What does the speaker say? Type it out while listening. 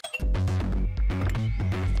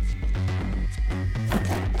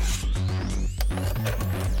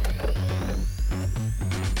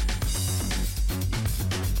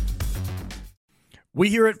We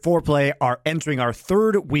here at Foreplay are entering our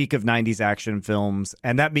third week of 90s action films,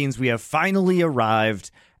 and that means we have finally arrived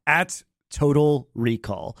at Total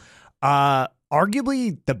Recall.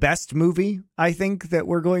 Arguably the best movie, I think, that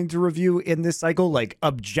we're going to review in this cycle. Like,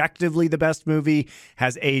 objectively the best movie,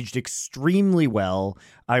 has aged extremely well.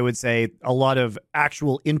 I would say a lot of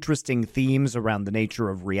actual interesting themes around the nature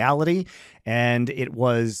of reality. And it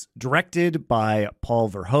was directed by Paul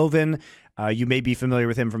Verhoeven. You may be familiar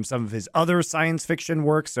with him from some of his other science fiction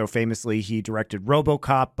works. So famously, he directed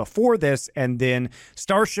RoboCop before this, and then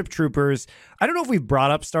Starship Troopers. I don't know if we've brought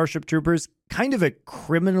up Starship Troopers, kind of a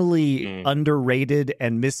criminally underrated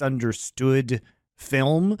and misunderstood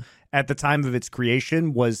film at the time of its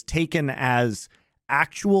creation, was taken as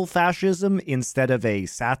actual fascism instead of a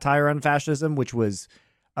satire on fascism, which was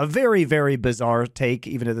a very, very bizarre take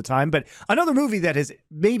even at the time. But another movie that has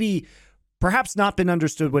maybe perhaps not been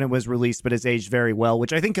understood when it was released, but has aged very well,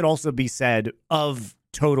 which I think could also be said of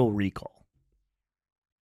Total Recall.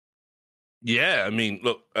 Yeah, I mean,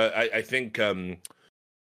 look, I think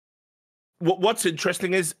what's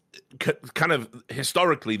interesting is kind of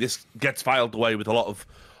historically, this gets filed away with a lot of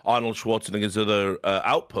Arnold Schwarzenegger's other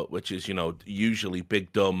output, which is, usually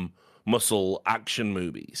big, dumb, muscle action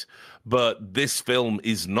movies. But this film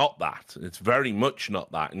is not that. It's very much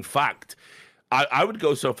not that. In fact, I would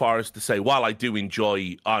go so far as to say, while I do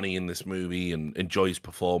enjoy Arnie in this movie and enjoy his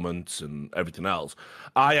performance and everything else,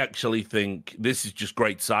 I actually think this is just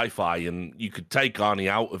great sci-fi, and you could take Arnie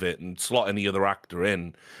out of it and slot any other actor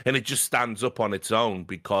in, and it just stands up on its own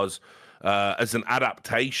because as an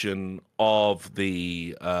adaptation of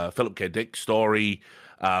the Philip K. Dick story,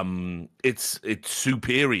 it's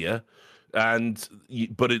superior.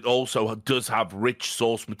 But it also does have rich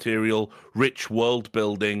source material, rich world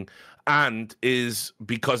building, and is,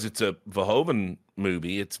 because it's a Verhoeven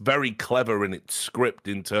movie, it's very clever in its script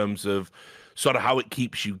in terms of sort of how it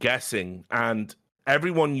keeps you guessing. And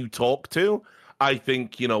everyone you talk to, I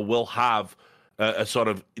think, will have a sort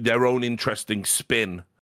of their own interesting spin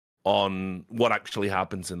on what actually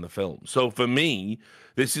happens in the film. So for me,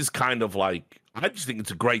 this is kind of like, I just think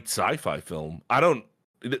it's a great sci-fi film.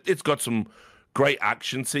 It's got some great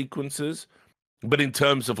action sequences, but in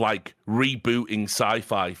terms of like rebooting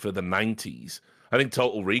sci-fi for the 90s, I think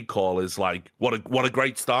Total Recall is like what a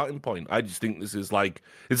great starting point. I just think this is like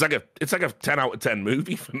it's like a 10 out of 10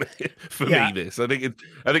 movie for me. This, I think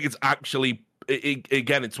it's actually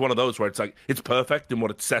again, it's one of those where it's like it's perfect in what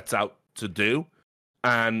it sets out to do,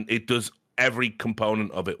 and it does every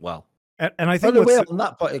component of it well. And I think on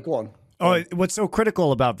that point, go on. Oh, what's so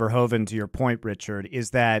critical about Verhoeven, to your point, Richard,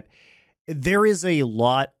 is that there is a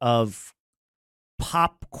lot of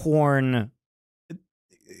popcorn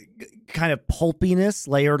kind of pulpiness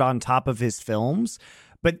layered on top of his films,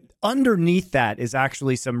 but underneath that is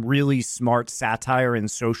actually some really smart satire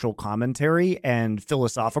and social commentary and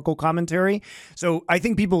philosophical commentary. So I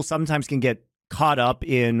think people sometimes can get caught up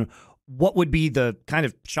in what would be the kind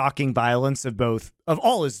of shocking violence of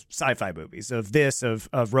all his sci-fi movies, of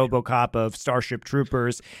RoboCop, of Starship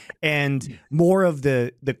Troopers, and more of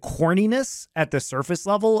the corniness at the surface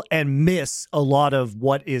level, and miss a lot of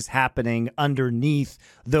what is happening underneath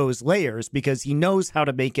those layers, because he knows how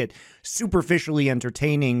to make it superficially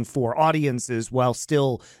entertaining for audiences while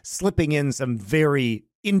still slipping in some very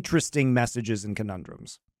interesting messages and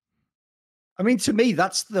conundrums. I mean, to me,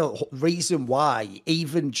 that's the reason why,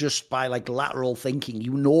 even just by like lateral thinking,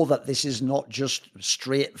 that this is not just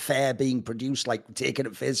straight fair being produced, like taken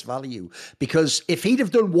at face value. Because if he'd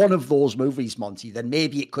have done one of those movies, Monty, then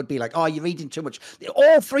maybe it could be like, oh, you're reading too much.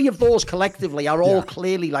 All three of those collectively are all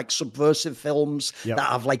clearly like subversive films that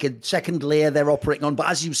have like a second layer they're operating on. But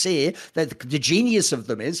as you say, the genius of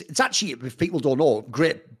them is, it's actually, if people don't know,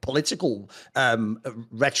 great political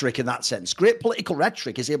rhetoric in that sense. Great political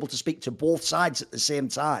rhetoric is able to speak to both sides at the same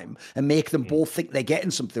time and make them both think they're getting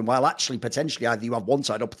something, while actually potentially either you have one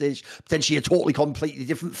side or potentially a totally completely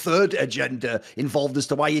different third agenda involved as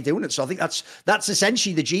to why you're doing it. So I think that's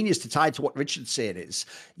essentially the genius, to tie to what Richard's saying.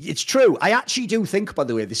 It's true. I actually do think, by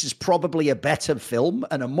the way, this is probably a better film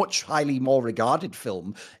and a much highly more regarded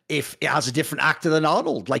film if it has a different actor than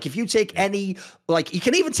Arnold. Like, if you take any, like, you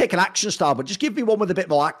can even take an action star, but just give me one with a bit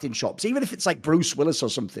more acting chops, even if it's like Bruce Willis or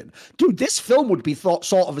something. Dude, this film would be thought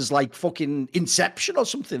sort of as like fucking Inception or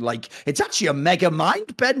something. Like, it's actually a mega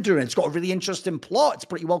mind bender, and it's got a really interesting plot. It's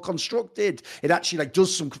pretty well constructed. It actually like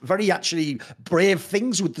does some very actually brave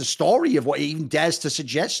things with the story of what it even dares to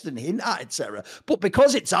suggest and hint at, etc. But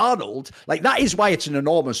because it's Arnold, like, that is why it's an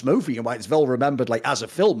enormous movie and why it's well remembered, like, as a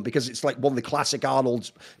film, because it's like one of the classic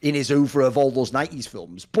Arnolds in his oeuvre of all those 90s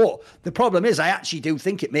films. But the problem is, I actually do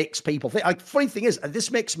think it makes people think. Like, funny thing is, this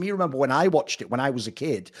makes me remember when I watched it when I was a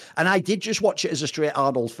kid, and I did just watch it as a straight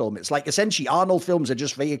Arnold film. It's like essentially Arnold films are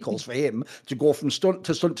just vehicles for him to go from stunt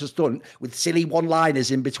to stunt to stunt with silly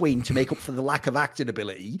one-liners in between to make up for the lack of acting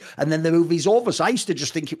ability, and then the movie's over. So I used to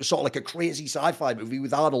just think it was sort of like a crazy sci-fi movie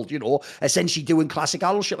with Arnold, you know, essentially doing classic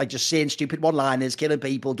Arnold shit, like just saying stupid one-liners, killing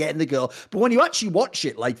people, getting the girl. But when you actually watch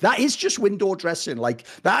it, like that is just window dressing. Like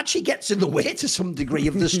that actually gets in the way to some degree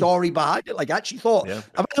of the story behind it. Like I actually thought, and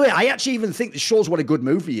by the way, I actually even think this shows what a good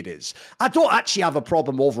movie it is. I don't actually have a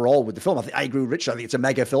problem overall with the film. I agree with Richard. I think it's a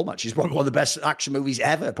mega film. Actually, it's probably one of the best action movies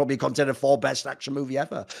ever. Probably considered for best action movie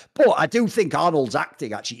ever. But I do think Arnold's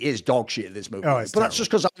acting actually is dog shit in this movie. But terrible. That's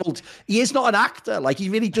just because Arnold, he is not an actor. Like he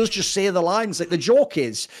really does just say the lines. Like the joke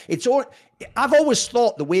is, it's all. I've always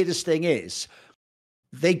thought the weirdest thing is,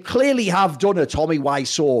 they clearly have done a Tommy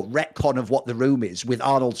Wiseau retcon of what The Room is with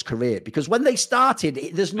Arnold's career, because when they started,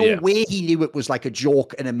 there's no way he knew it was like a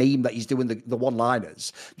joke and a meme that he's doing the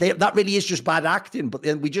one-liners. That really is just bad acting, but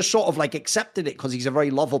then we just sort of like accepted it because he's a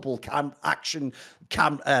very lovable action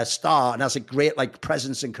star and has a great like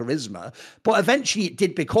presence and charisma. But eventually it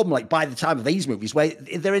did become like, by the time of these movies, where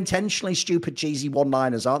they're intentionally stupid, cheesy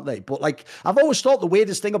one-liners, aren't they? But like, I've always thought the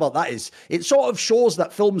weirdest thing about that is it sort of shows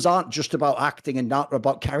that films aren't just about acting and not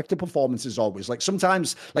about character performances always. Like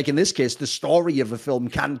sometimes, like in this case, the story of a film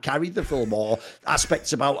can carry the film, or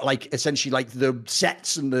aspects about like essentially like the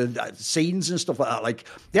sets and the scenes and stuff like that. Like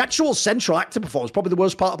the actual central actor performance is probably the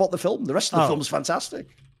worst part about the film. The rest of the film is fantastic.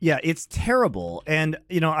 Yeah, it's terrible. And,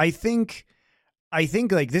 you know, I think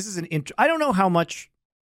like this is I don't know how much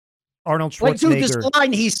Arnold Schwarzenegger. Like, dude, this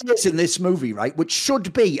line he says in this movie, right, which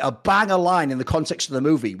should be a banger line in the context of the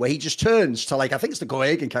movie, where he just turns to, like, I think it's the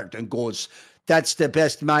Quaid character and goes, "That's the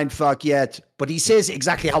best mindfuck yet." But he says it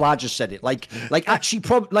exactly how I just said it. Like actually,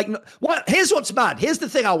 what? Here's what's bad. Here's the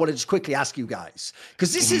thing I want to just quickly ask you guys,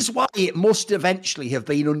 because this is why it must eventually have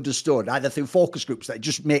been understood, either through focus groups, that it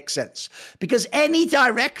just makes sense. Because any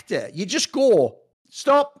director, you just go,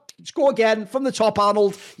 stop. Let's go again from the top,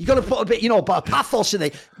 Arnold. You got to put a bit, you know, a pathos in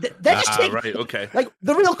it. They're just taking, right, okay. Like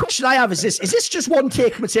the real question I have is this just one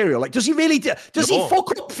take material? Like, does he really? Does he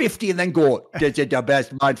fuck up 50 and then go, "Did the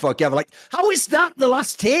best mindfuck ever"? Like, how is that the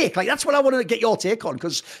last take? Like, that's what I want to get your take on,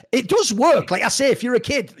 because it does work. Like I say, if you're a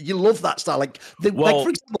kid, you love that style. Like, like for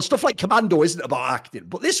example, stuff like Commando isn't about acting,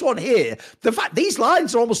 but this one here, the fact these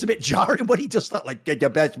lines are almost a bit jarring when he does that. Like, "Did the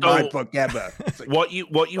best mindfuck ever." Like,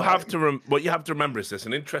 what you have to remember is there's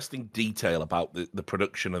an interesting detail about the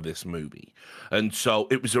production of this movie. And so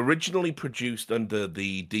it was originally produced under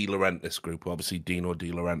the De Laurentiis group, obviously Dino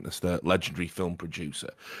De Laurentiis, the legendary film producer.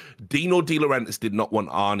 Dino De Laurentiis did not want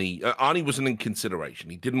Arnie. Arnie wasn't in consideration.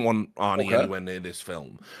 He didn't want Arnie anywhere near this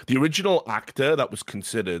film. The original actor that was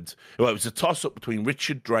considered, well, it was a toss-up between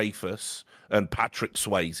Richard Dreyfuss and Patrick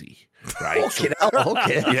Swayze. Right.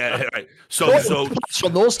 Okay. Yeah. Right. So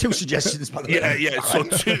on those two suggestions, by the way. Yeah. So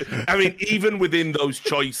I mean, even within those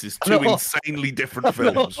choices, two insanely different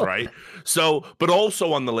films, right? So, but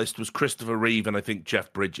also on the list was Christopher Reeve and I think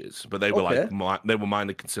Jeff Bridges, but they were they were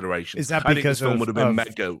minor considerations. Is that I because think this film would have been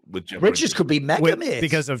mega with Jeff Bridges? Could be mega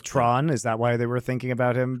because of Tron. Is that why they were thinking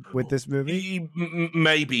about him with this movie?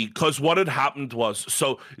 Maybe, because what had happened was,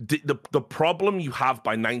 so the problem you have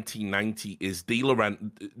by 1990 is De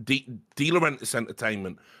Laurentiis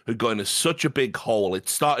Entertainment had gone into such a big hole. It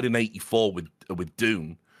started in '84 with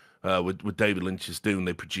Dune, with David Lynch's Dune.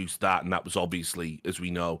 They produced that, and that was obviously, as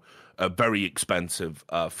we know, a very expensive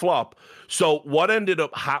flop. So what ended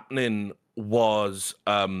up happening was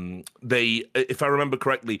if I remember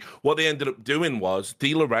correctly, what they ended up doing was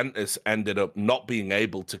De Laurentiis ended up not being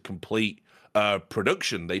able to complete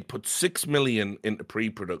production. They'd put $6 million into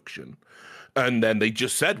pre-production, and then they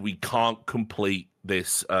just said, we can't complete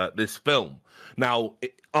this film. Now,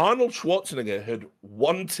 Arnold Schwarzenegger had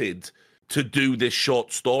wanted to do this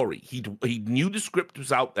short story. He knew the script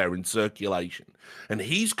was out there in circulation, and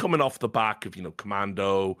he's coming off the back of, you know,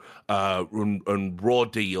 Commando and Raw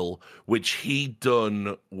Deal, which he'd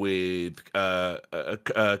done with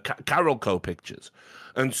Carol Co. Pictures.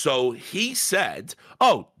 And so he said,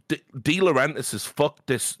 "Oh, De Laurentiis has fucked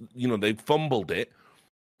this. You know, they fumbled it.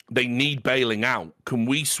 They need bailing out. Can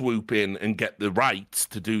we swoop in and get the rights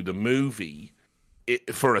to do the movie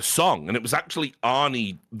for a song?" And it was actually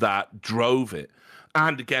Arnie that drove it.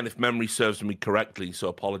 And again, if memory serves me correctly, so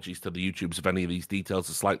apologies to the YouTubers if any of these details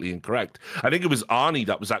are slightly incorrect, I think it was Arnie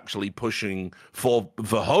that was actually pushing for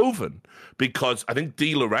Verhoeven, because I think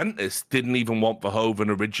De Laurentiis didn't even want Verhoeven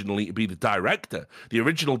originally to be the director. The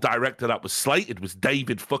original director that was slated was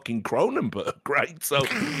David fucking Cronenberg, right? So,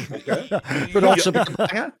 but also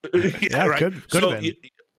yeah, right. Could have been.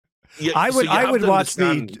 Yeah, I would so you have would to watch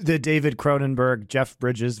understand- the David Cronenberg, Jeff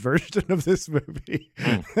Bridges version of this movie.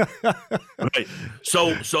 Right.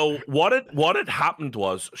 So what had happened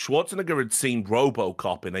was Schwarzenegger had seen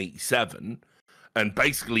RoboCop in '87, and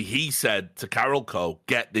basically he said to Carol Coe,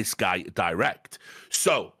 "Get this guy to direct."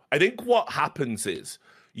 So I think what happens is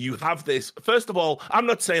you have this. First of all, I'm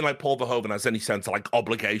not saying like Paul Verhoeven has any sense of like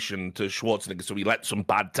obligation to Schwarzenegger, so he let some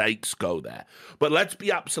bad takes go there. But let's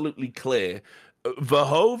be absolutely clear: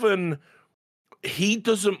 Verhoeven, he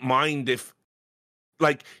doesn't mind if.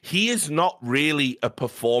 Like, he is not really a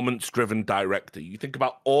performance-driven director. You think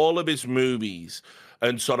about all of his movies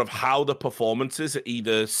and sort of how the performances are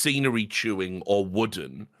either scenery chewing or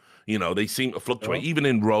wooden. You know, they seem to fluctuate, even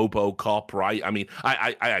in RoboCop, right? I mean,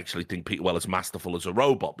 I actually think Peter Weller's masterful as a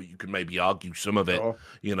robot, but you can maybe argue some of it,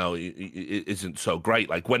 you know, it isn't so great.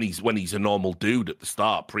 Like when he's a normal dude at the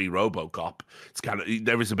start, pre-RoboCop, it's kind of,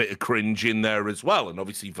 there is a bit of cringe in there as well. And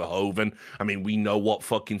obviously Verhoeven, I mean, we know what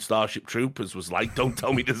fucking Starship Troopers was like. Don't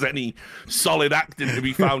tell me there's any solid acting to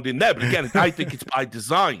be found in there. But again, I think it's by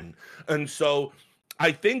design. And so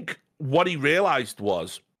I think what he realized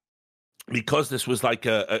was, because this was like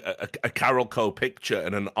a Carol Coe picture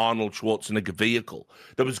and an Arnold Schwarzenegger vehicle,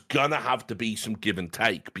 there was gonna have to be some give and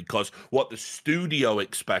take, because what the studio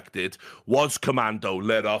expected was Commando,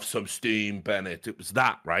 let off some steam, Bennett. It was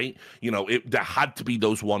that, right? You know, there had to be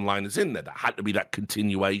those one-liners in there. There had to be that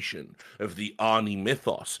continuation of the Arnie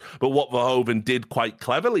mythos. But what Verhoeven did quite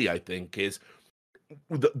cleverly, I think, is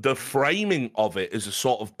the framing of it as a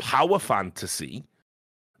sort of power fantasy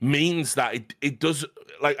means that it does,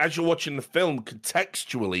 like, as you're watching the film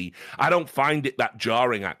contextually, I don't find it that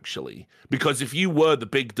jarring, actually. Because if you were the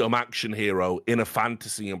big dumb action hero in a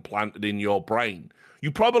fantasy implanted in your brain, you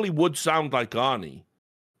probably would sound like Arnie.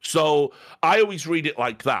 So I always read it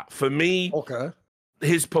like that. For me,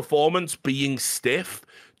 his performance being stiff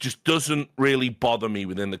just doesn't really bother me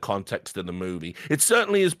within the context of the movie. It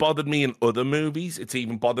certainly has bothered me in other movies. It's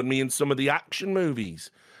even bothered me in some of the action movies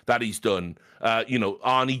that he's done. You know,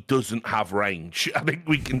 Arnie doesn't have range. I think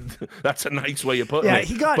we can. That's a nice way of putting it. Yeah,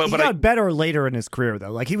 he got better later in his career,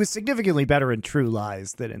 though. Like, he was significantly better in True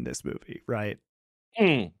Lies than in this movie, right?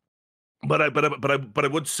 But I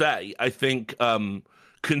would say, I think,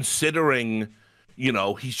 considering, you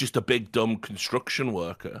know, he's just a big dumb construction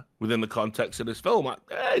worker within the context of this film,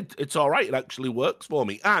 it's all right. It actually works for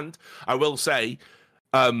me. And I will say,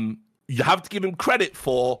 you have to give him credit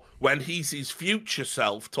for when he's his future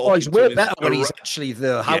self talking. Oh, he's way better when he's actually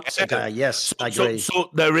the house guy. Yes, I agree. So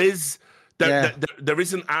there is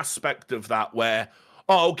an aspect of that where,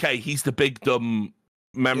 okay, he's the big dumb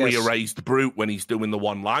memory erased brute when he's doing the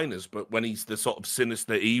one-liners, but when he's the sort of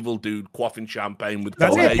sinister evil dude quaffing champagne with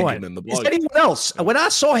Copenhagen and the boys. Is anyone else? When I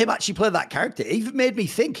saw him actually play that character, it even made me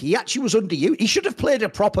think he actually was underused. He should have played a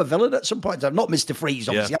proper villain at some point. I'm not Mr. Freeze,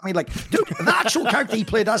 obviously. I mean, like, dude, the actual character he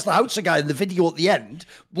played as the Houtzer guy in the video at the end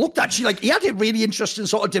looked actually like he had a really interesting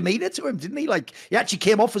sort of demeanor to him, didn't he? Like, he actually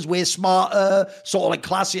came off as way smarter, sort of like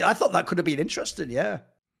classy. I thought that could have been interesting, yeah.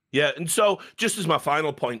 Yeah, and so just as my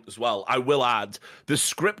final point as well, I will add the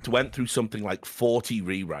script went through something like 40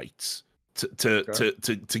 rewrites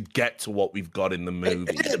to get to what we've got in the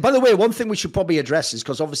movie. By the way, one thing we should probably address is,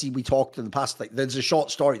 because obviously we talked in the past, like, there's a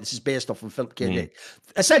short story. This is based off of Philip K. Dick.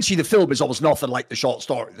 Essentially, the film is almost nothing like the short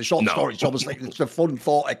story. The short story is almost like it's a fun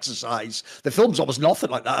thought exercise. The film's almost nothing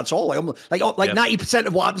like that at all. Like 90%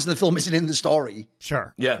 of what happens in the film isn't in the story.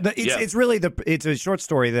 Sure. Yeah. It's really it's a short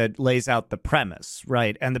story that lays out the premise,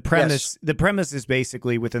 right? And the premise is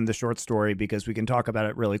basically within the short story, because we can talk about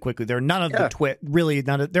it really quickly. There are none of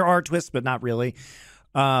there are twists, but not really.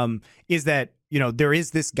 Is that, you know, there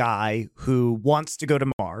is this guy who wants to go to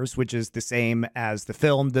Mars, which is the same as the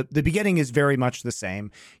film. The beginning is very much the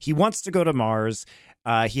same. He wants to go to Mars.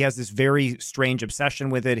 He has this very strange obsession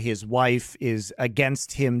with it. His wife is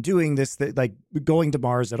against him doing this, like going to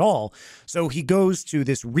Mars at all. So he goes to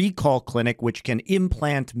this recall clinic, which can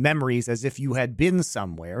implant memories as if you had been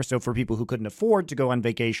somewhere. So for people who couldn't afford to go on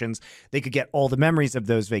vacations, they could get all the memories of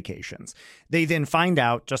those vacations. They then find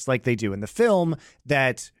out, just like they do in the film,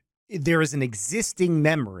 that there is an existing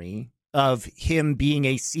memory of him being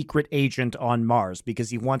a secret agent on Mars, because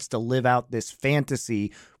he wants to live out this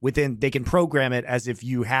fantasy within. They can program it as if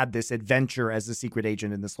you had this adventure as a secret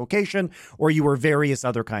agent in this location, or you were various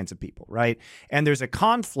other kinds of people, right? And there's a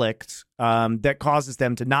conflict that causes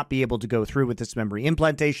them to not be able to go through with this memory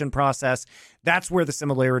implantation process. That's where the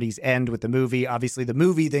similarities end with the movie. Obviously, the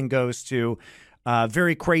movie then goes to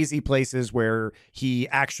very crazy places where he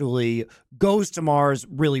actually goes to Mars,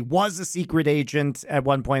 really was a secret agent at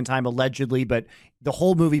one point in time, allegedly, but the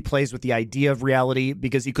whole movie plays with the idea of reality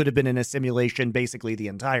because he could have been in a simulation basically the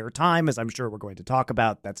entire time, as I'm sure we're going to talk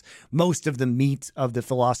about. That's most of the meat of the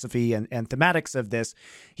philosophy and thematics of this.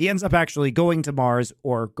 He ends up actually going to Mars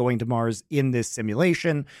in this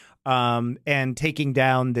simulation, and taking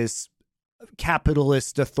down this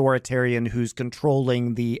capitalist authoritarian who's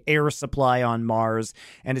controlling the air supply on Mars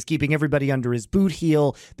and is keeping everybody under his boot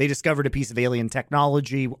heel. They discovered a piece of alien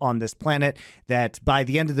technology on this planet that by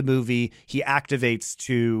the end of the movie, he activates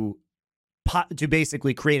to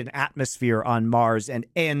basically create an atmosphere on Mars and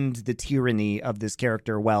end the tyranny of this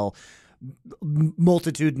character. Well,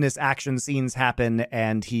 multitudinous action scenes happen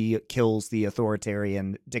and he kills the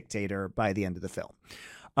authoritarian dictator by the end of the film.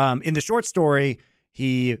 In the short story,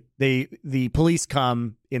 the police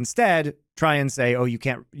come instead, try and say, oh,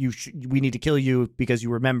 we need to kill you because you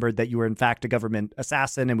remembered that you were in fact a government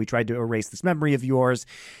assassin and we tried to erase this memory of yours.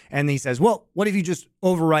 And he says, well, what if you just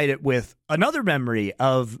overwrite it with another memory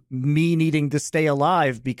of me needing to stay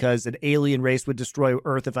alive because an alien race would destroy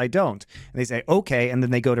Earth if I don't? And they say, okay. And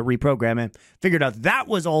then they go to reprogram it. Figured out that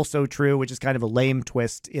was also true, which is kind of a lame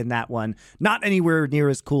twist in that one. Not anywhere near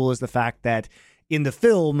as cool as the fact that in the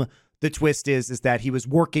film, the twist is that he was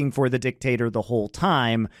working for the dictator the whole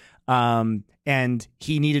time, and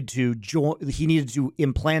he needed to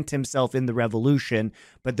implant himself in the revolution.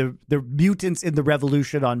 But the mutants in the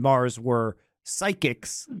revolution on Mars were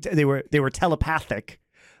psychics. They were telepathic,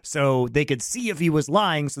 so they could see if he was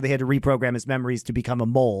lying. So they had to reprogram his memories to become a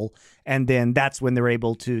mole, and then that's when they're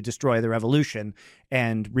able to destroy the revolution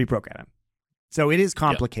and reprogram him. So it is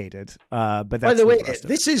complicated, but that's by the way,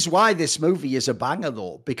 this is why this movie is a banger,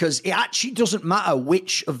 though, because it actually doesn't matter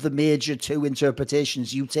which of the major two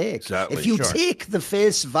interpretations you take. Exactly, if you take the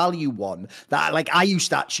face value one, that like I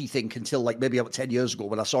used to actually think until like maybe about 10 years ago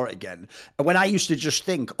when I saw it again, and when I used to just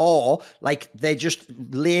think, oh, like they're just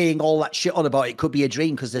laying all that shit on about it could be a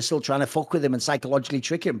dream because they're still trying to fuck with him and psychologically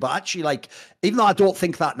trick him. But actually, like, even though I don't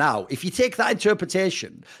think that now, if you take that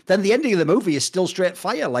interpretation, then the ending of the movie is still straight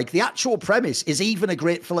fire. Like the actual premise is even a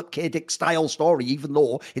great Philip K. Dick style story, even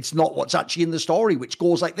though it's not what's actually in the story, which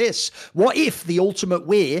goes like this. What if the ultimate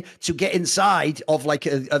way to get inside of like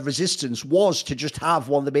a resistance was to just have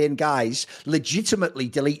one of the main guys legitimately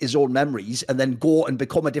delete his own memories and then go and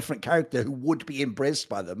become a different character who would be embraced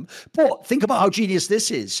by them? But think about how genius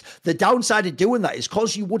this is. The downside of doing that is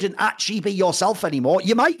because you wouldn't actually be yourself anymore.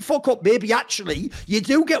 You might fuck up. Maybe actually you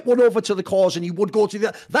do get won over to the cause and you would go to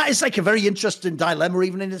that is like a very interesting dilemma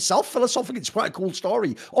even in itself. Philosophically, it's quite a cool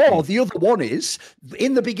story. Or the other one is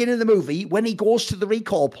in the beginning of the movie when he goes to the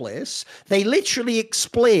recall place, they literally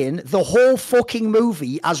explain the whole fucking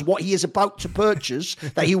movie as what he is about to purchase,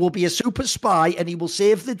 that he will be a super spy and he will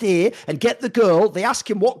save the day and get the girl. They ask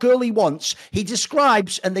him what girl he wants. He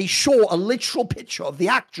describes and they show a literal picture of the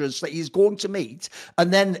actress that he's going to meet.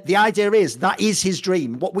 And then the idea is that is his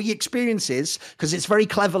dream. What we experience is, because it's very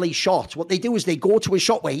cleverly shot, what they do is they go to a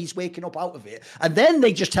shot where he's waking up out of it. And then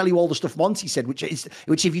they just tell you all the stuff Monty said, which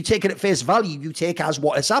if you take it at face value, you take as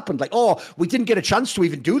what has happened. Like, oh, we didn't get a chance to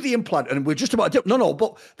even do the implant and we're just about to do. No,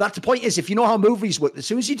 but that's the point is, if you know how movies work, as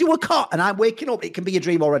soon as you do a cut and I'm waking up, it can be a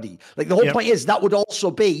dream already. Like the whole point is that would also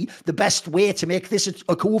be the best way to make this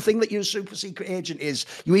a cool thing that you're a super secret agent is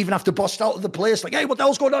you even have to bust out of the place. Like, hey, what the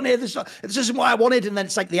hell's going on here? This isn't what I wanted. And then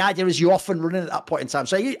it's like the idea is you're off and running at that point in time.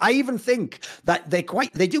 So I even think that they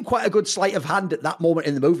do quite a good sleight of hand at that moment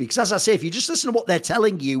in the movie. Because as I say, if you just listen to what they're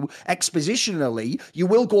telling you expositionally, you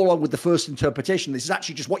will go along with the first interpretation. This is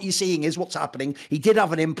actually just what you're seeing is what's happening. He did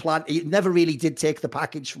have an implant. He never really did take the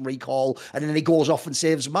package from recall. And then he goes off and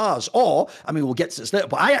saves Mars. Or, I mean, we'll get to this later,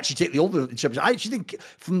 but I actually take the other interpretation. I actually think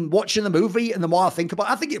from watching the movie and the more I think about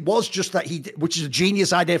it, I think it was just that which is a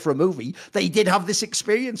genius idea for a movie, that he did have this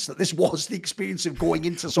experience, that this was the experience of going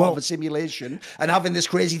into sort of a simulation and having this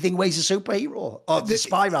crazy thing where he's a superhero, or the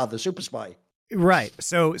spy rather, super spy. Right.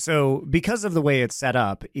 So because of the way it's set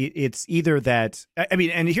up, it's either that, I mean,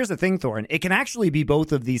 and here's the thing, Thorin, it can actually be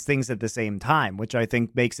both of these things at the same time, which I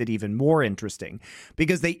think makes it even more interesting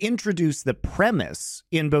because they introduce the premise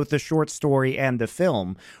in both the short story and the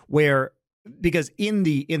film because in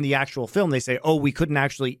the actual film, they say, oh, we couldn't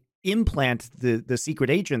actually implant the secret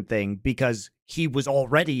agent thing because he was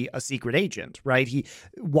already a secret agent, right?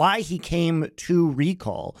 Why he came to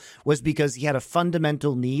recall was because he had a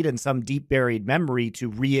fundamental need and some deep buried memory to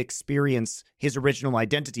re-experience his original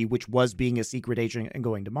identity, which was being a secret agent and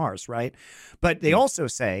going to Mars, right? But they also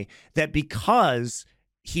say that because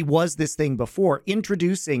he was this thing before,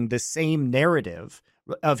 introducing the same narrative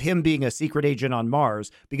of him being a secret agent on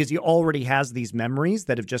Mars because he already has these memories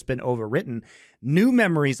that have just been overwritten. New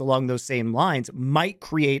memories along those same lines might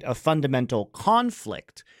create a fundamental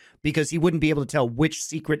conflict because he wouldn't be able to tell which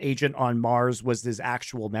secret agent on Mars was his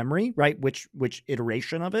actual memory, right? Which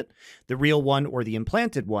iteration of it, the real one or the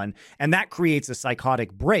implanted one. And that creates a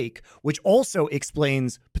psychotic break, which also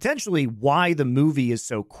explains potentially why the movie is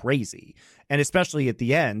so crazy. And especially at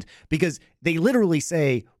the end, because they literally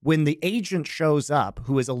say when the agent shows up,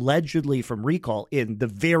 who is allegedly from Recall in the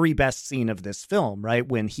very best scene of this film, right?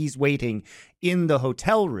 When he's waiting in the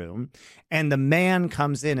hotel room and the man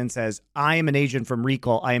comes in and says, I am an agent from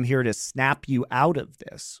Recall. I am here to snap you out of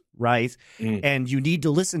this, right? And you need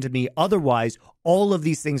to listen to me. Otherwise, all of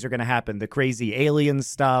these things are going to happen. The crazy alien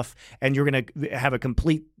stuff, and you're going to have a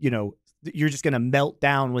complete, you're just going to melt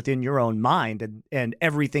down within your own mind and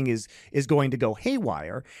everything is going to go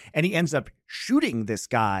haywire. And he ends up shooting this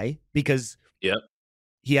guy because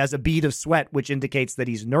he has a bead of sweat, which indicates that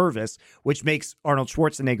he's nervous, which makes Arnold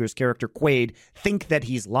Schwarzenegger's character Quaid think that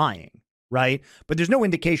he's lying, right? But there's no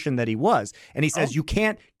indication that he was. And he says, you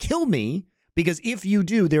can't kill me because if you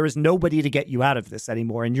do, there is nobody to get you out of this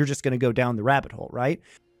anymore. And you're just going to go down the rabbit hole, right?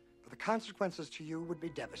 The consequences to you would be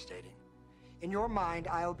devastating. In your mind,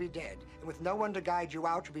 I'll be dead, and with no one to guide you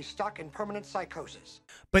out, you'll be stuck in permanent psychosis.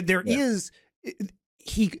 But there is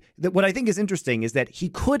what I think is interesting is that he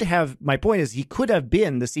could have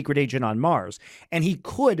been the secret agent on Mars, and he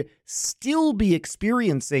could still be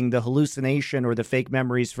experiencing the hallucination or the fake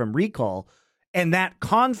memories from Recall. And that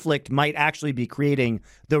conflict might actually be creating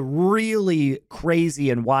the really crazy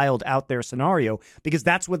and wild out there scenario, because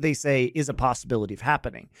that's what they say is a possibility of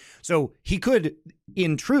happening. So he could,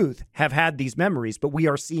 in truth, have had these memories, but we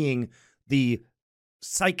are seeing the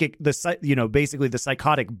basically the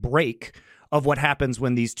psychotic break of what happens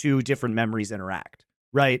when these two different memories interact,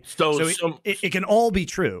 right? So it can all be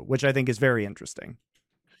true, which I think is very interesting.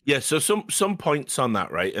 Yeah, so some points on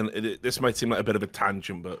that, right? And this might seem like a bit of a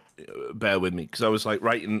tangent, but bear with me, because I was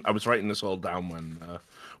writing this all down when I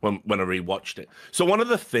rewatched it. So one of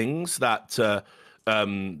the things that Shaun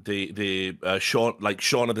of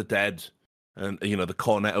the Dead and the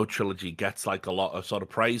Cornetto trilogy gets like a lot of sort of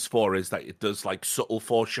praise for is that it does like subtle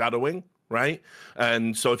foreshadowing. Right.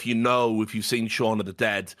 And so if you've seen Shaun of the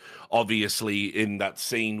Dead, obviously in that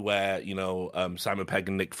scene where, Simon Pegg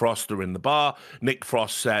and Nick Frost are in the bar, Nick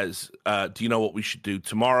Frost says, do you know what we should do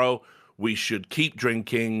tomorrow? We should keep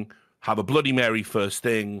drinking, have a Bloody Mary first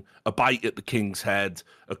thing, a bite at the King's Head,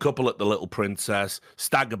 a couple at the Little Princess,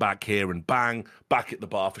 stagger back here and bang, back at the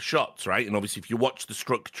bar for shots, right? And obviously if you watch the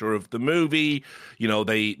structure of the movie,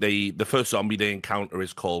 the first zombie they encounter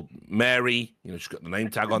is called Mary. She's got the name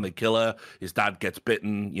tag on, they kill her. His dad gets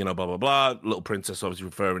bitten, blah, blah, blah. Little Princess obviously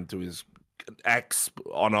referring to his ex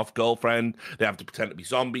on-off girlfriend. They have to pretend to be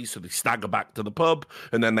zombies, so they stagger back to the pub,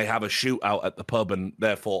 and then they have a shootout at the pub, and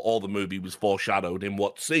therefore all the movie was foreshadowed in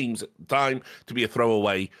what seems at the time to be a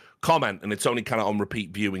throwaway comment, and it's only kind of on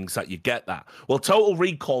repeat viewings that you get that. Well, Total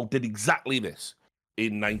Recall did exactly this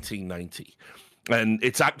in 1990. And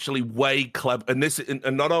it's actually way clever. And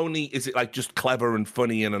not only is it like just clever and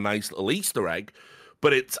funny and a nice little Easter egg,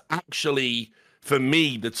 but it's actually, for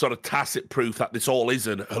me, the sort of tacit proof that this all is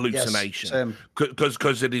a hallucination,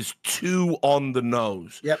 because it is too on the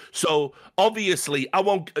nose. Yep. So obviously, I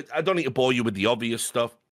don't need to bore you with the obvious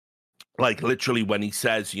stuff. Like literally when he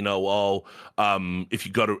says, if you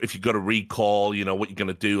got to recall, what you're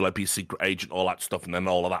gonna do, like be a secret agent, all that stuff, and then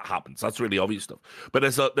all of that happens. That's really obvious stuff. But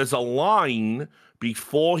there's a line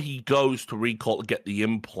before he goes to recall to get the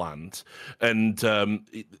implant, and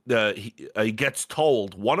he gets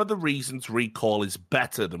told one of the reasons recall is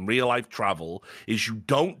better than real life travel is you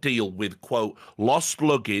don't deal with, quote, lost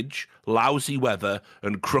luggage, lousy weather,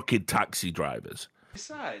 and crooked taxi drivers.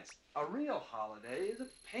 Besides, a real holiday is a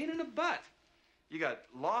pain in the butt. You got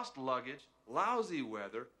lost luggage, lousy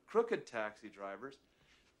weather, crooked taxi drivers.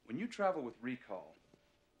 When you travel with recall,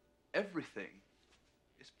 everything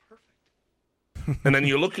is perfect. And then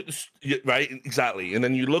you look at right, exactly. And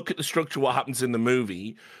then you look at the structure, what happens in the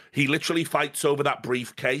movie. He literally fights over that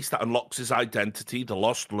briefcase that unlocks his identity, the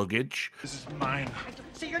lost luggage. This is mine. I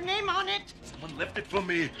don't see your name on it. Someone left it for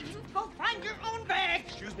me. Go find your own bag.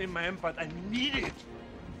 Excuse me, ma'am, but I need it.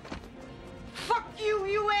 Fuck you,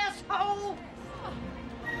 you asshole.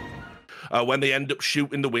 When they end up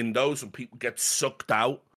shooting the windows and people get sucked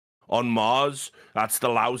out on Mars, that's the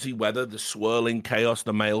lousy weather, the swirling chaos,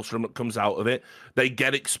 the maelstrom that comes out of it. They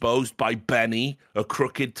get exposed by Benny, a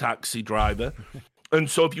crooked taxi driver. And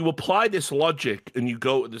so if you apply this logic and you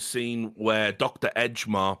go to the scene where Dr.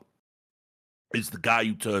 Edgemar is the guy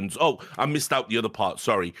who turns. Oh, I missed out the other part.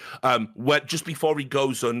 Sorry. Where just before he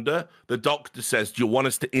goes under, the doctor says, "Do you want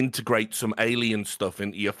us to integrate some alien stuff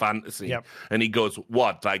into your fantasy?" Yep. And he goes,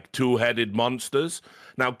 "What? Like two-headed monsters?"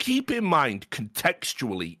 Now, keep in mind,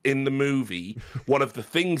 contextually in the movie, one of the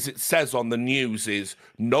things it says on the news is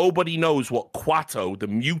nobody knows what Quato, the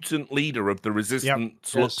mutant leader of the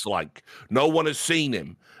Resistance, looks like. No one has seen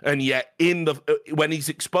him, and yet when he's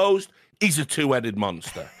exposed, he's a two-headed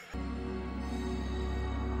monster.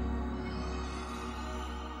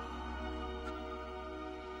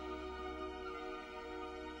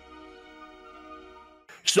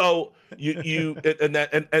 So and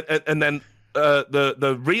then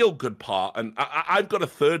the real good part, and I've got a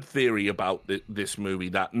third theory about this movie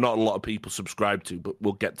that not a lot of people subscribe to, but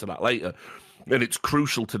we'll get to that later. And it's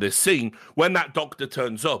crucial to this scene when that doctor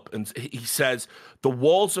turns up and he says, "The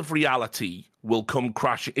walls of reality will come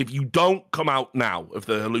crashing. If you don't come out now of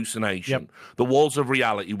the hallucination, the walls of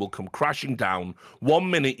reality will come crashing down.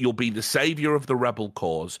 1 minute you'll be the savior of the rebel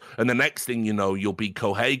cause, and the next thing you know, you'll be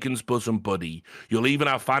Cohagen's bosom buddy. You'll even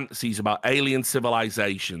have fantasies about alien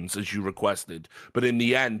civilizations as you requested, but in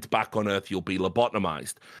the end, back on Earth, you'll be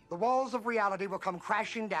lobotomized." The walls of reality will come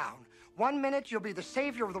crashing down. 1 minute you'll be the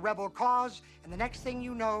savior of the rebel cause, and the next thing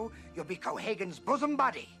you know, you'll be Cohagen's bosom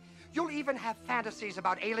buddy. You'll even have fantasies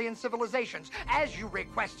about alien civilizations, as you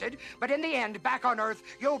requested, but in the end, back on Earth,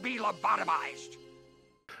 you'll be lobotomized.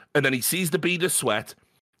 And then he sees the bead of sweat.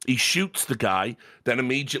 He shoots the guy. Then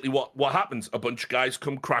immediately, what happens? A bunch of guys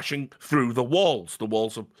come crashing through the walls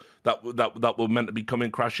of that were meant to be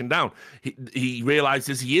coming crashing down. He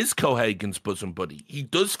realizes he is Cohagen's bosom buddy. He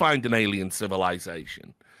does find an alien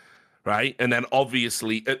civilization. Right, and then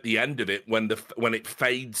obviously at the end of it, when it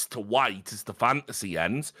fades to white as the fantasy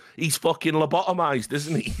ends, he's fucking lobotomized,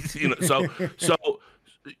 isn't he?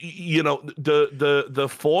 The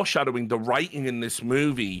foreshadowing, the writing in this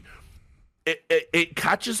movie, it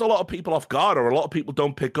catches a lot of people off guard, or a lot of people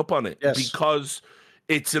don't pick up on it because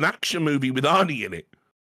it's an action movie with Arnie in it.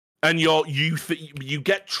 And you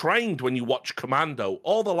get trained when you watch Commando.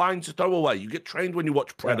 All the lines are throwaway. You get trained when you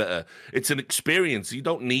watch Predator. Yeah. It's an experience. You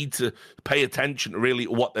don't need to pay attention to really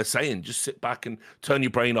what they're saying. Just sit back and turn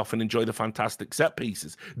your brain off and enjoy the fantastic set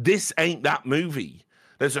pieces. This ain't that movie.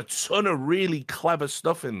 There's a ton of really clever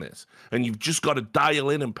stuff in this, and you've just got to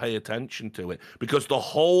dial in and pay attention to it because the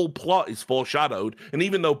whole plot is foreshadowed. And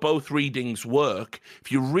even though both readings work,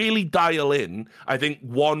 if you really dial in, I think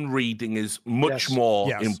one reading is much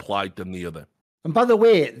more implied than the other. And by the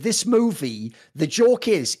way, this movie, the joke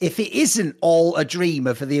is, if it isn't all a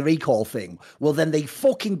dream for the recall thing, well, then they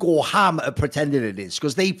fucking go ham at pretending it is,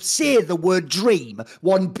 because they say the word dream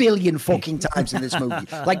 1 billion fucking times in this movie.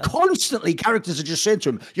 Like, constantly, characters are just saying to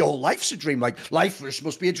him, "Yo, life's a dream. Like, life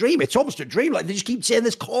must be a dream. It's almost a dream." Like, they just keep saying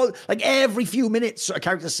this call, like, every few minutes, a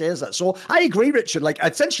character says that. So I agree, Richard. Like,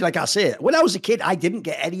 essentially, like I say, when I was a kid, I didn't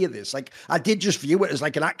get any of this. Like, I did just view it as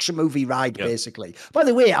like an action movie ride, basically. By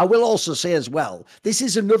the way, I will also say as well, this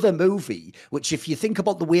is another movie which, if you think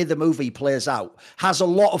about the way the movie plays out, has a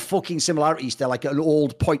lot of fucking similarities to like an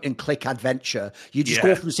old point and click adventure. You just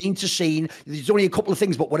go from scene to scene. There's only a couple of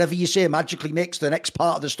things, but whatever you say magically makes the next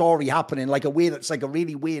part of the story happen in like a way that's like a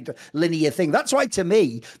really weird linear thing. That's why, to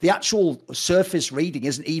me, the actual surface reading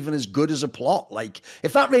isn't even as good as a plot. Like,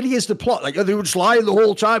 if that really is the plot, like, they were just lying the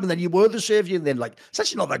whole time and then you were the savior, and then, like, it's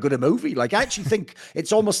actually not that good a movie. Like, I actually think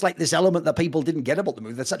it's almost like this element that people didn't get about the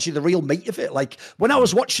movie. That's actually the real meat of it. Like, when I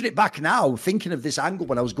was watching it back now, thinking of this angle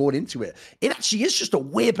when I was going into it, it actually is just a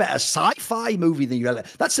way better sci-fi movie than you ever.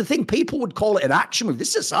 That's the thing. People would call it an action movie. This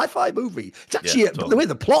is a sci-fi movie. It's actually, by the way,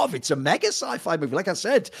 the plot of it's a mega sci-fi movie. Like I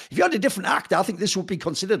said, if you had a different actor, I think this would be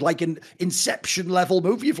considered like an Inception level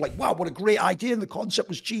movie of like, wow, what a great idea. And the concept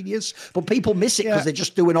was genius. But people miss it because they're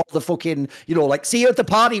just doing all the fucking, you know, like, see you at the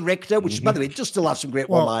party, Richter, which, by the way, it does still have some great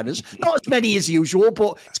one-liners. Not as many as usual,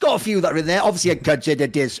 but it's got a few that are in there. Obviously, I consider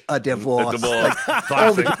this a divorce. Like,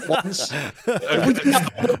 all the good ones. We didn't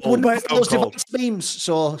have those divorce memes,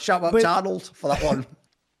 so shout out to Arnold for that one.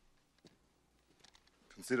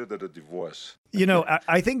 Consider that a divorce. You know,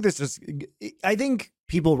 I think I think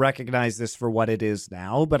people recognize this for what it is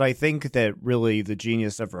now, but I think that really the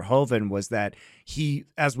genius of Verhoeven was that he,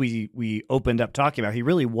 as we opened up talking about, he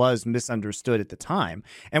really was misunderstood at the time.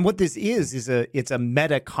 And what this is it's a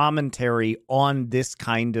meta commentary on this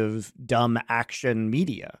kind of dumb action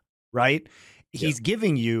media, right? He's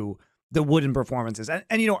giving you the wooden performances.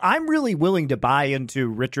 And, you know, I'm really willing to buy into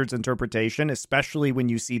Richard's interpretation, especially when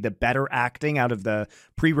you see the better acting out of the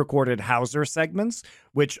pre-recorded Hauser segments,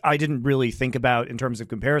 which I didn't really think about in terms of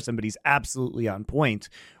comparison, but he's absolutely on point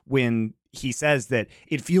when he says that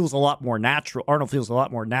it feels a lot more natural. Arnold feels a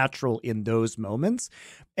lot more natural in those moments.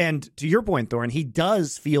 And to your point, Thorin, he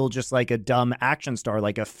does feel just like a dumb action star,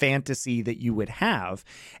 like a fantasy that you would have.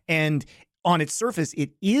 And on its surface,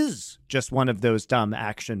 it is just one of those dumb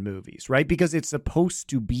action movies, right? Because it's supposed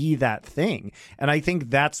to be that thing. And I think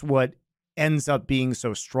that's what ends up being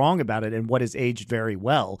so strong about it and what has aged very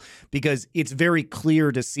well, because it's very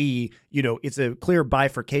clear to see, it's a clear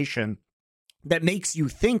bifurcation that makes you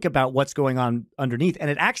think about what's going on underneath. And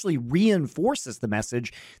it actually reinforces the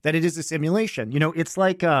message that it is a simulation. It's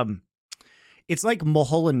like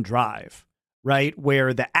Mulholland Drive, right?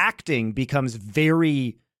 Where the acting becomes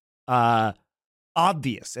very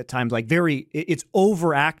obvious at times, like it's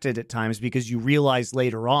overacted at times because you realize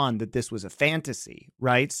later on that this was a fantasy,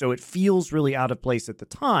 right? So it feels really out of place at the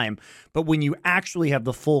time. But when you actually have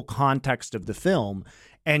the full context of the film,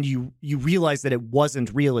 and you realize that it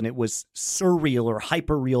wasn't real and it was surreal or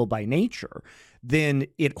hyper real by nature, then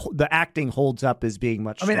the acting holds up as being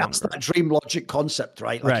much stronger. That's that dream logic concept,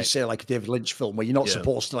 right? Like you say, like a David Lynch film where you're not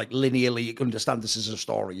supposed to like linearly understand this as a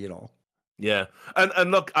story, Yeah,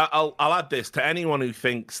 and look, I'll add this to anyone who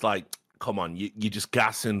thinks like, come on, you're just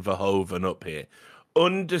gassing Verhoeven up here.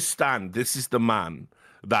 Understand, this is the man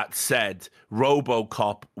that said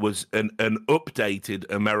RoboCop was an updated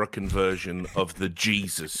American version of the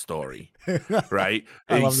Jesus story, right?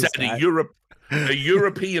 He said a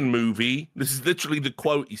European movie. This is literally the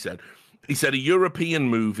quote he said. He said a European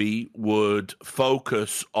movie would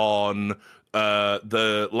focus on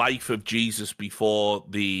the life of Jesus before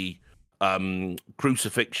the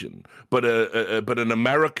crucifixion, but an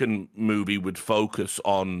American movie would focus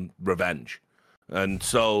on revenge. And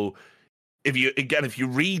so if you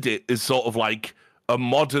read it as sort of like a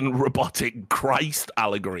modern robotic Christ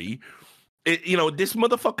allegory, this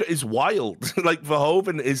motherfucker is wild. Like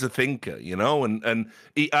Verhoeven is a thinker, and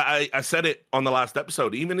I said it on the last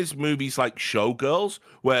episode. Even his movies like Showgirls,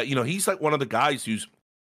 where he's like one of the guys who's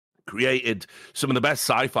created some of the best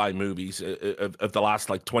sci-fi movies of the last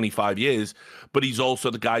like 25 years, but he's also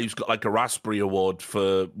the guy who's got like a Raspberry Award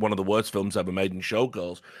for one of the worst films ever made in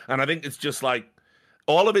Showgirls. And I think it's just like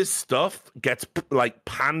all of his stuff gets like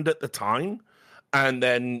panned at the time, and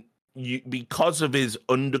then because of his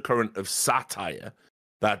undercurrent of satire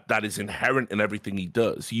that is inherent in everything he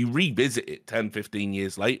does, you revisit it 10, 15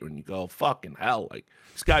 years later and you go, fucking hell, like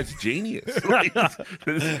this guy's a genius. Like,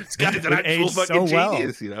 this guy's an actual fucking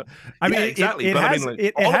genius, exactly.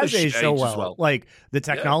 It has aged so well. Like the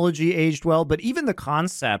technology aged well, but even the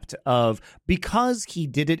concept of, because he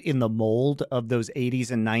did it in the mold of those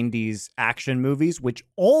 80s and 90s action movies, which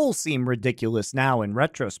all seem ridiculous now in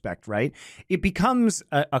retrospect, right? It becomes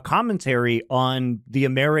a commentary on the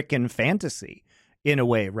American fantasy in a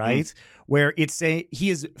way, right? Where he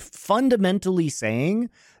is fundamentally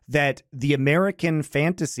saying that the American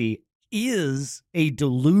fantasy is a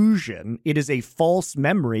delusion. It is a false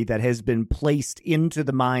memory that has been placed into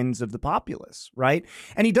the minds of the populace, right?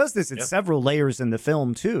 And he does this at several layers in the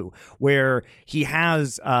film too, where he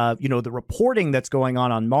has, the reporting that's going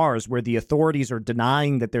on Mars, where the authorities are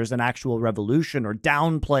denying that there's an actual revolution or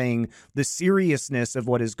downplaying the seriousness of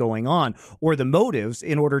what is going on or the motives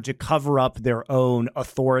in order to cover up their own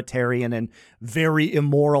authoritarian and very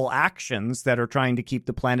immoral actions that are trying to keep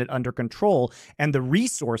the planet under control, and the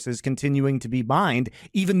resources continuing to be mined,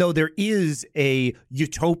 even though there is a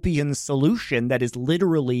utopian solution that is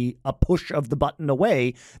literally a push of the button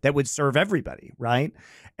away that would serve everybody, right?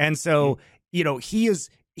 And so,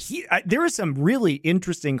 there are some really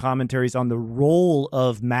interesting commentaries on the role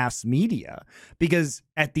of mass media, because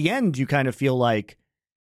at the end you kind of feel like,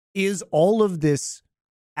 is all of this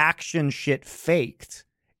action shit faked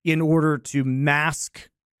in order to mask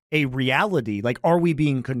a reality? Like, are we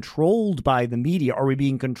being controlled by the media? Are we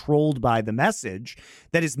being controlled by the message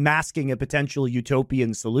that is masking a potential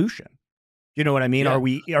utopian solution? You know what I mean? Yeah.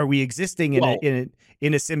 Are we existing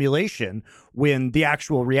in a simulation when the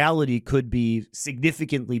actual reality could be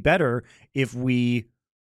significantly better if we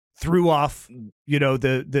threw off,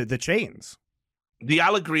 the chains? The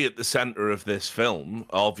allegory at the center of this film,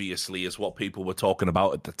 obviously, is what people were talking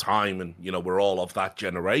about at the time, and we're all of that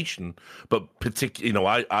generation. But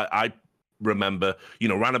particularly, I remember,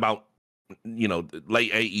 around about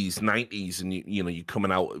late 80s, 90s, and you're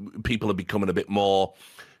coming out. People are becoming a bit more,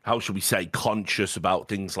 how should we say, conscious about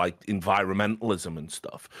things like environmentalism and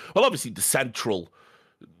stuff. Well, obviously, the central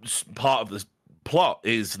part of the plot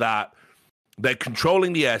is that they're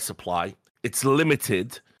controlling the air supply. It's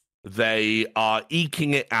limited. They are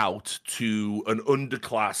eking it out to an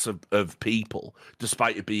underclass of people,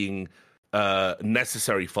 despite it being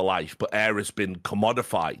necessary for life. But air has been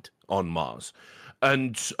commodified on Mars.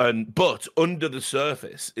 But under the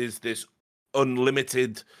surface is this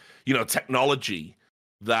unlimited, technology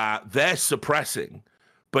that they're suppressing,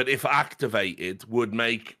 but if activated, would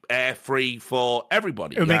make air free for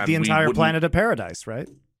everybody. It would make the entire planet a paradise, right?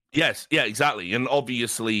 Yes, yeah, exactly. And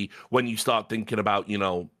obviously, when you start thinking about,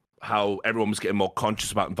 how everyone was getting more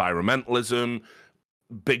conscious about environmentalism,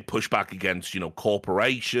 big pushback against,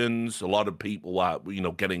 corporations. A lot of people were,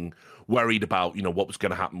 getting worried about, what was going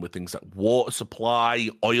to happen with things like water supply,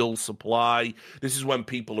 oil supply. This is when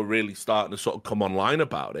people are really starting to sort of come online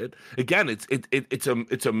about it. Again,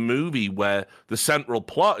 it's a movie where the central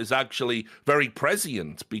plot is actually very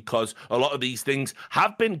prescient because a lot of these things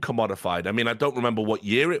have been commodified. I mean, I don't remember what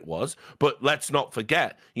year it was, but let's not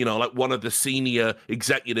forget, like one of the senior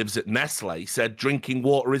executives at Nestle said drinking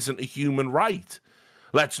water isn't a human right.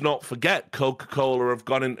 Let's not forget Coca-Cola have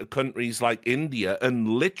gone into countries like India and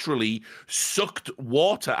literally sucked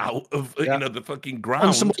water out of the fucking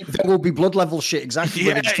ground. And there will be blood level shit, exactly.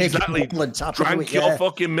 Yeah, exactly. And tap Drank your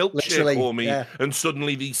fucking milkshake for me, yeah. and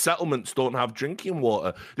suddenly these settlements don't have drinking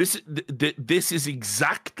water. This is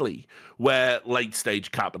exactly where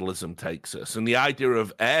late-stage capitalism takes us. And the idea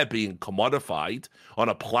of air being commodified on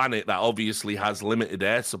a planet that obviously has limited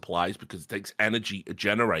air supplies because it takes energy to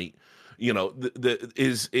generate,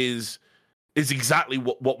 is exactly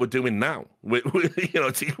what we're doing now.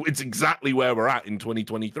 It's exactly where we're at in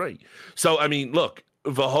 2023. So, I mean, look,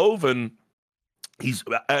 Verhoeven,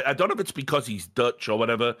 I don't know if it's because he's Dutch or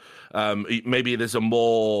whatever. Maybe there's a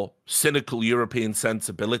more cynical European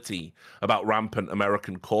sensibility about rampant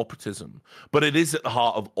American corporatism, but it is at the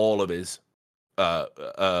heart of all of his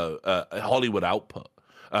Hollywood output.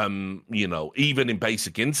 Even in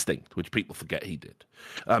Basic Instinct, which people forget he did.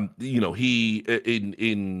 He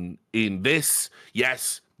in this,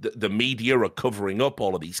 yes, the media are covering up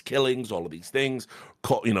all of these killings, all of these things.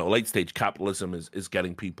 Late stage capitalism is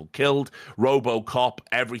getting people killed. RoboCop,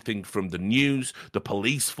 everything from the news, the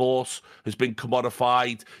police force has been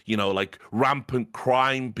commodified. Like rampant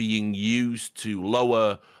crime being used to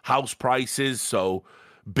lower house prices. So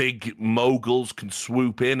big moguls can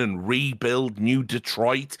swoop in and rebuild New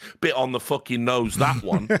Detroit. Bit on the fucking nose, that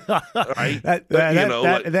one. Right?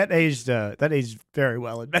 That aged very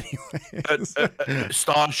well in many ways.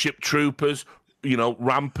 Starship Troopers,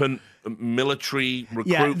 rampant military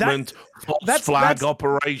recruitment, false flag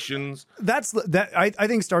operations. I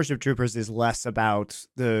think Starship Troopers is less about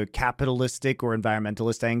the capitalistic or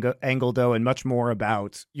environmentalist angle, though, and much more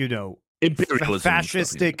about, imperialism,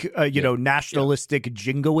 fascistic, nationalistic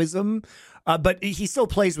jingoism. But he still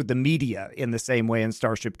plays with the media in the same way in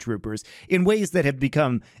Starship Troopers in ways that have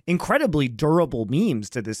become incredibly durable memes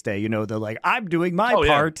to this day. They're like, I'm doing my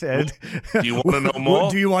part. And do you want to know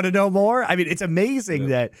more? Do you want to know more? I mean, it's amazing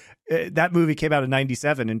that that movie came out in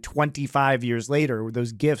 1997 and 25 years later,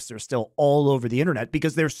 those GIFs are still all over the internet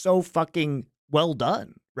because they're so fucking well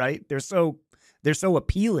done, right? They're so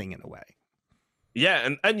appealing in a way. Yeah,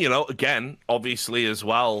 and again, obviously as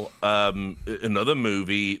well, another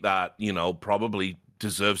movie that, probably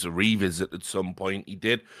deserves a revisit at some point he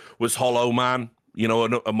did was Hollow Man,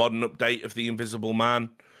 a modern update of The Invisible Man,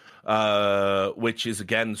 which is,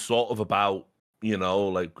 again, sort of about,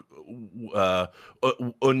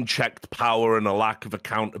 unchecked power and a lack of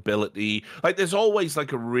accountability. Like, there's always,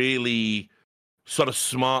 like, a really sort of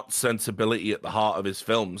smart sensibility at the heart of his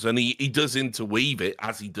films, and he does interweave it,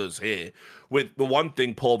 as he does here, with the one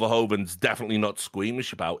thing Paul Verhoeven's definitely not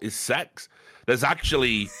squeamish about is sex. There's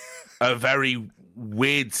actually a very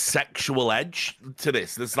weird sexual edge to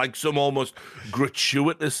this. There's like some almost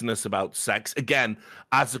gratuitousness about sex, again,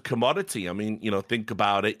 as a commodity. I mean, think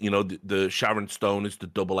about it. The Sharon Stone is the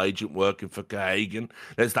double agent working for Cohagen.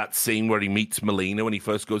 There's that scene where he meets Melina when he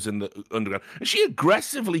first goes in the underground, and she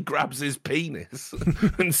aggressively grabs his penis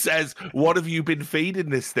and says, "What have you been feeding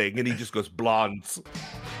this thing?" And he just goes, "Blondes."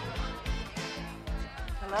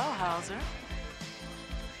 Hello, Hauser.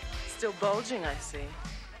 Still bulging, I see.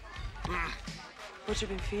 What you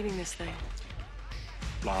been feeding this thing?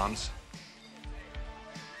 Blondes.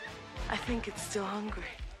 I think it's still hungry.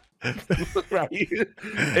 Right.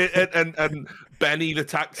 and Benny, the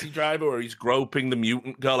taxi driver, where he's groping the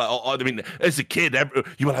mutant girl. Like, I mean, as a kid,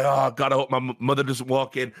 you were like, "Oh God, I hope my mother doesn't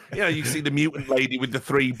walk in." You see the mutant lady with the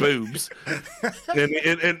 3 boobs,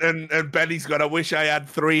 and Benny's going, "I wish I had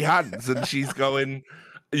 3 hands," and she's going,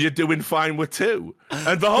 "You're doing fine with 2."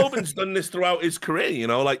 And Verhoeven's done this throughout his career,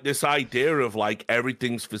 like this idea of like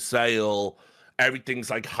everything's for sale. Everything's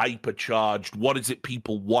like hypercharged. What is it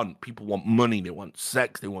people want? People want money. They want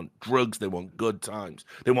sex. They want drugs. They want good times.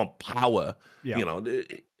 They want power. Yeah.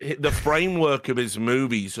 The framework of his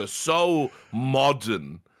movies are so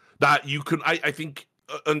modern that you can. I think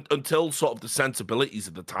until sort of the sensibilities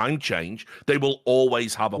of the time change, they will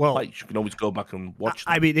always have a place. You can always go back and watch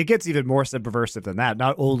them. I mean, it gets even more subversive than that.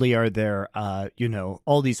 Not only are there,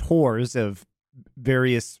 all these whores of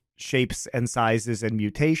various shapes and sizes and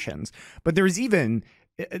mutations, but there's even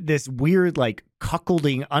this weird like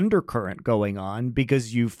cuckolding undercurrent going on,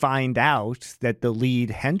 because you find out that the lead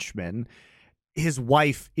henchman, his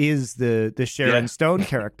wife is the Sharon Stone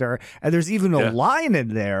character. And there's even a line in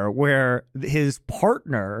there where his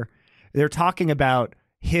partner, they're talking about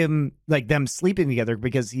him, like them sleeping together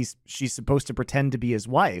because she's supposed to pretend to be his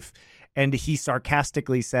wife. And he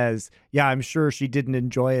sarcastically says, yeah, I'm sure she didn't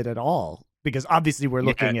enjoy it at all. Because obviously we're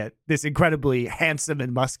looking at this incredibly handsome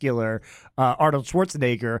and muscular Arnold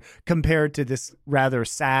Schwarzenegger compared to this rather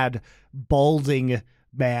sad, balding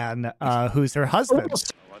man who's her husband.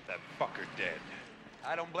 I want that fucker dead.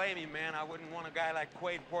 I don't blame you, man. I wouldn't want a guy like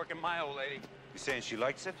Quaid porking my old lady. You saying she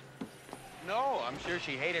likes it? No, I'm sure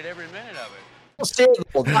she hated every minute of it.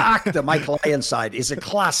 The actor Michael Ironside is a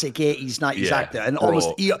classic 80s 90s actor, and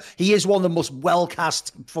almost he is one of the most well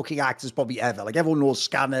cast fucking actors probably ever. Like everyone knows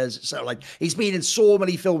Scanners, so like he's been in so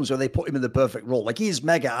many films where they put him in the perfect role. Like he is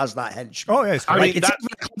mega as that henchman. Oh yes, it's a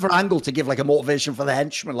clever angle to give like a motivation for the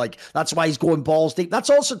henchman. Like that's why he's going balls deep. That's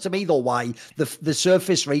also to me though why the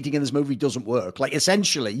surface reading in this movie doesn't work. Like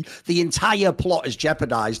essentially the entire plot is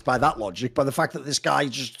jeopardized by that logic, by the fact that this guy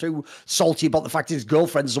is just too salty about the fact his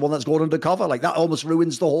girlfriend is the one that's going undercover. Like that almost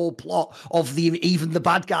ruins the whole plot of even the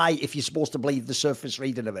bad guy, if you're supposed to believe the surface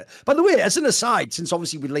reading of it. By the way, as an aside, since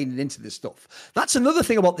obviously we're leaning into this stuff, that's another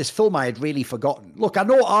thing about this film I had really forgotten. Look, I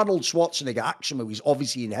know Arnold Schwarzenegger action movies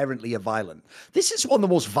obviously inherently are violent. This is one of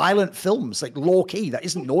the most violent films, like low-key, that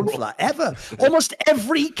isn't known for that ever. Almost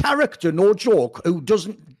every character, no joke, who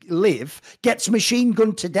doesn't live gets machine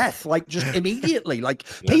gunned to death, like just immediately. Like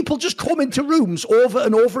people just come into rooms over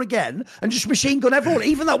and over again and just machine gun everyone.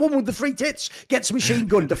 Even that woman with the 3 tits gets machine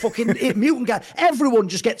gunned. The fucking mutant guy, everyone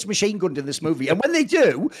just gets machine gunned in this movie. And when they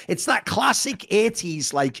do, it's that classic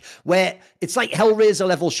 80s, like where it's like Hellraiser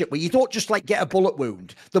level shit, where you don't just like get a bullet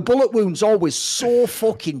wound. The bullet wound's always so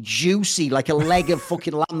fucking juicy, like a leg of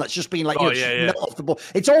fucking lamb that's just been like melt off the bullet.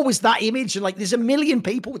 It's always that image, and like there's a million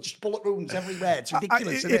people with just bullet wounds everywhere. It's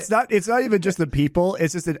ridiculous. It's not even just the people.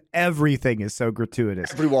 It's just that everything is so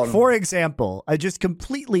gratuitous. Everyone. For example, just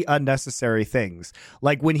completely unnecessary things.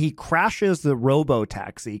 Like when he crashes the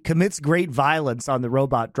robo-taxi, commits great violence on the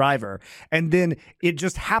robot driver, and then it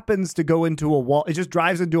just happens to go into a wall. It just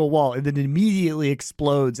drives into a wall and then immediately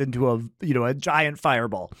explodes into a giant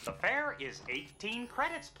fireball. The fare is 18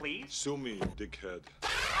 credits, please. Sue me, dickhead.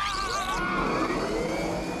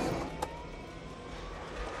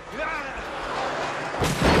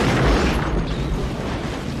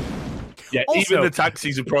 Yeah, Also, even the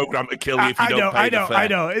taxi's a program to kill you if you don't pay the fare. I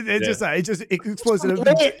know. It explodes.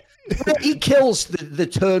 He kills the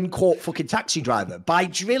turncoat fucking taxi driver by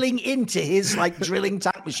drilling into his like drilling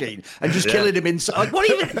tank machine and just killing him inside. Like, what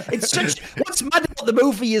even? It's such. What's mad about the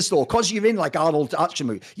movie is though, because you're in like Arnold action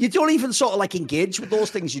movie, you don't even sort of like engage with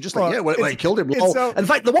those things. You're just like, he killed him. Oh. In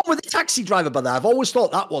fact, the one with the taxi driver, by that, I've always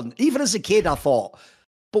thought that one. Even as a kid, I thought.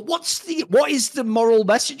 But what is the moral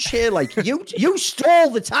message here? Like you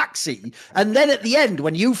stole the taxi, and then at the end,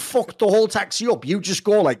 when you fucked the whole taxi up, you just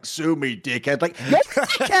go like, "Sue me, dickhead!" Like you're the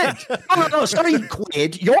dickhead. No, sorry,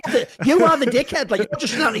 Quaid. You are the dickhead. Like you're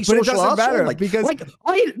just an antisocial asshole. But it doesn't matter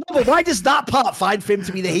because why does that part find for him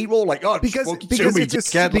to be the hero? Like because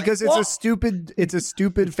it's a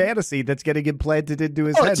stupid fantasy that's getting implanted into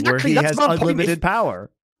his head where he has unlimited power.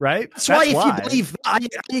 Right? That's why if you believe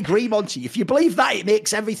that, I agree, Monty. If you believe that, it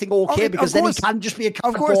makes everything okay because then he can just be a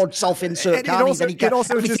cardboard self-insert. Everything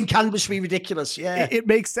can just be ridiculous. Yeah, it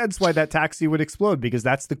makes sense why that taxi would explode because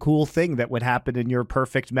that's the cool thing that would happen in your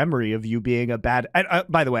perfect memory of you being a bad.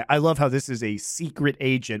 By the way, I love how this is a secret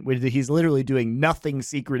agent. He's literally doing nothing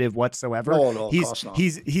secretive whatsoever. No, of course not.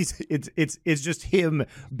 It's just him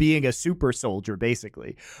being a super soldier,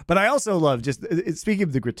 basically. But I also love just speaking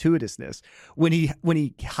of the gratuitousness when he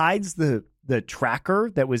hides the tracker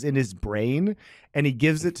that was in his brain and he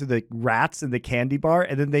gives it to the rats in the candy bar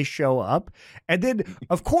and then they show up and then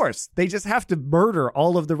of course they just have to murder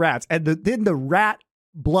all of the rats and then the rat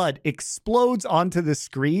blood explodes onto the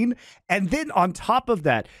screen and then on top of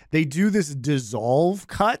that they do this dissolve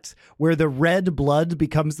cut where the red blood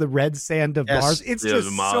becomes the red sand of Mars. It's just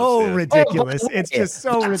so ridiculous. It's just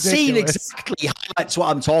so ridiculous. Scene exactly highlights what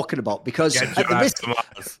I'm talking about because at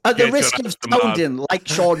the risk of sounding like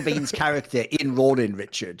Sean Bean's character in Ronin,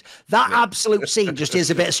 Richard, that absolute scene just is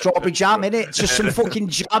a bit of strawberry jam in it. It's just some fucking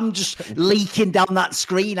jam just leaking down that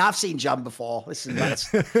screen. I've seen jam before. Listen,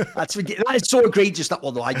 that's ridiculous. That is so egregious that that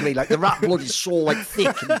one though. I agree. Like the rat blood is so like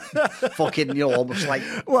thick and fucking, almost like.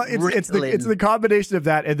 Well, it's the combination of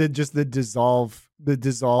that and then just the dissolve cut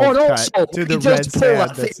also, to the he red does pull sand.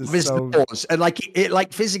 that thing with his nose, and like it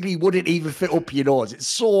like physically wouldn't even fit up your nose. It's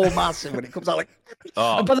so massive when it comes out like.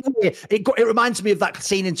 Oh. And by the way, it reminds me of that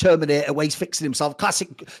scene in Terminator where he's fixing himself. Classic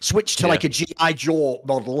switch to like a GI Joe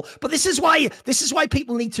model. But this is why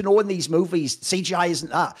people need to know in these movies CGI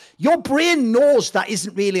isn't that. Your brain knows that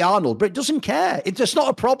isn't really Arnold, but it doesn't care. It's just not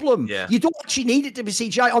a problem. Yeah. You don't actually need it to be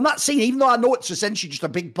CGI on that scene, even though I know it's essentially just a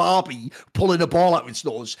big Barbie pulling a ball out of its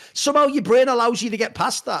nose. Somehow your brain allows you to get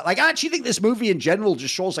past that. Like I actually think this movie in general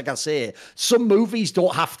just shows, like I say, some movies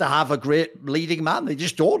don't have to have a great leading man. They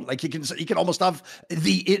just don't. Like you can almost have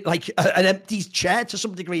an empty chair to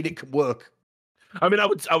some degree, and it can work. I mean,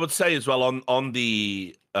 I would say as well on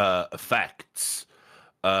the effects.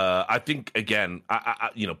 I think again, I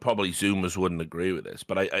probably Zoomers wouldn't agree with this,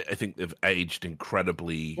 but I think they've aged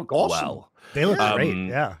incredibly well. They look great.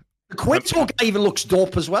 Yeah, the Quaid guy even looks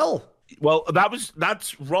dope as well. Well,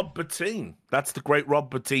 that's Rob Bottin. That's the great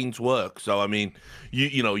Rob Bottin's work. So I mean,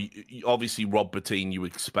 you obviously Rob Bottin you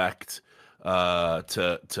expect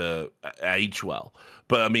to age well,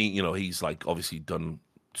 but I mean, he's like obviously done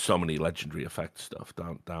so many legendary effect stuff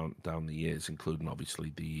down the years, including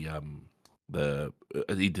obviously the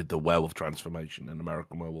he did the werewolf transformation in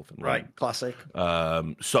American Werewolf in London. Right, classic.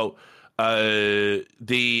 So but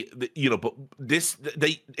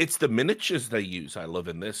it's the miniatures they use I love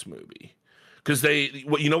in this movie, because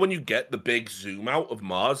when you get the big zoom out of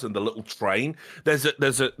Mars and the little train, there's a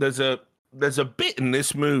bit in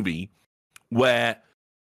this movie where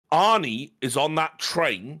Arnie is on that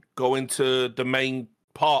train going to the main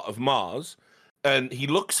part of Mars, and he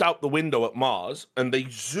looks out the window at Mars, and they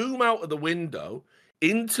zoom out of the window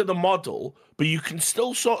into the model, but you can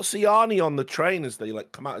still sort of see Arnie on the train as they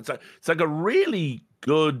like come out. It's like a really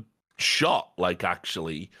good shot, like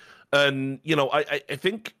actually, and I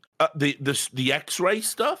think the X-ray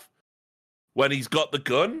stuff when he's got the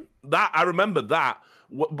gun, that I remember that.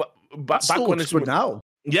 But back when it's good now.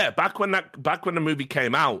 Yeah, back when the movie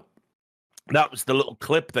came out, that was the little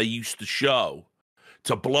clip they used to show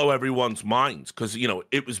to blow everyone's minds, because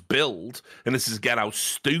it was billed, and this is again how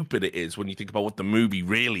stupid it is when you think about what the movie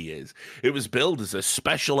really is. It was billed as a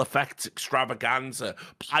special effects extravaganza,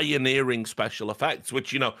 pioneering special effects,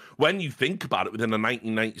 which when you think about it within a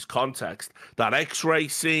 1990s context, that X-ray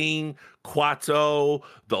scene, Quato,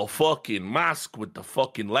 the fucking mask with the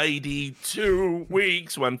fucking lady, 2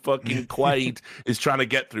 weeks when fucking Quaid is trying to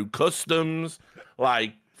get through customs,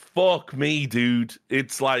 like. Fuck me, dude.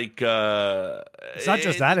 It's like it's not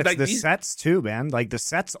just that, it's like the sets too, man. Like the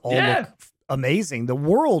sets all look amazing. The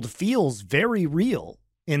world feels very real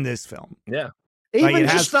in this film. Yeah. Even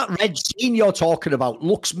just that red scene you're talking about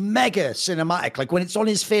looks mega cinematic. Like when it's on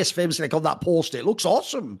his face, famously, like on that poster, it looks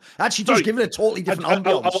awesome. Actually, just give it a totally different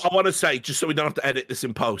ambience. I want to say, just so we don't have to edit this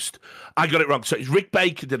in post, I got it wrong. So Rick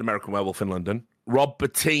Baker did American Werewolf in London. Rob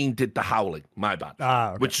Bottin did The Howling. My bad.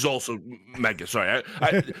 Okay. Which is also mega. Sorry.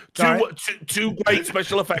 Two great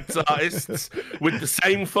special effects artists with the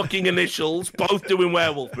same fucking initials, both doing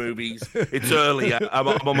werewolf movies. It's early. I'm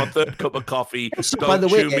on my third cup of coffee. Don't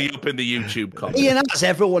chew me up in the YouTube comments. Ian, as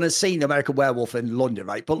everyone has seen American Werewolf in London,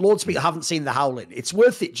 right? But loads of people haven't seen The Howling. It's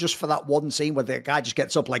worth it just for that one scene where the guy just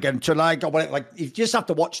gets up like, and tonight, like you just have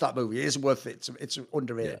to watch that movie. It is worth it. It's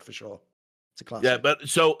underrated for sure. It's a classic. Yeah, but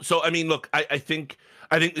so I mean, look, I think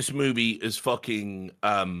this movie is fucking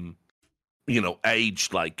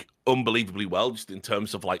aged like unbelievably well, just in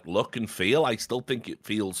terms of like look and feel. I still think it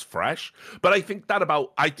feels fresh. But I think that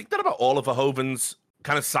about all of Verhoeven's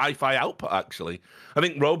kind of sci-fi output, actually. I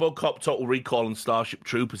think RoboCop, Total Recall, and Starship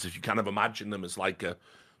Troopers, if you kind of imagine them as like a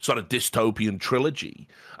sort of dystopian trilogy,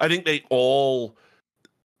 I think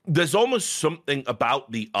there's almost something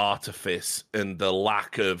about the artifice and the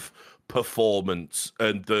lack of performance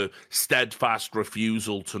and the steadfast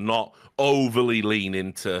refusal to not overly lean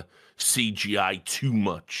into CGI too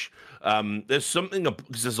much. There's something,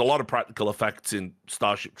 because there's a lot of practical effects in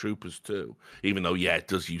Starship Troopers too, even though it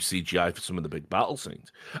does use CGI for some of the big battle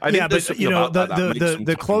scenes. I think but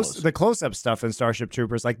the close-up stuff in Starship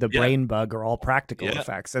Troopers, like the brain bug, are all practical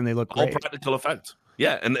effects, and they look great. All practical effects.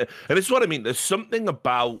 Yeah, and it's what I mean. There's something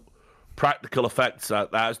about practical effects that,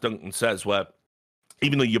 as Duncan says, where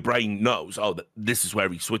even though your brain knows, this is where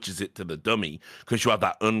he switches it to the dummy, because you have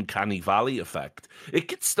that uncanny valley effect, it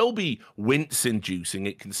can still be wince-inducing.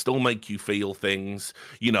 It can still make you feel things,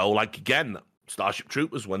 like, again, Starship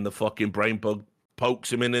Troopers, when the fucking brain bug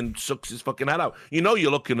pokes him in and sucks his fucking head out. You know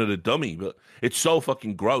you're looking at a dummy, but it's so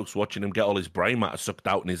fucking gross watching him get all his brain matter sucked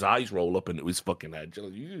out and his eyes roll up into his fucking head. You're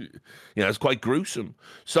like, "Ew." You know, it's quite gruesome.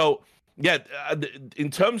 So, yeah,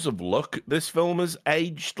 in terms of look, this film has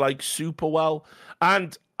aged like super well.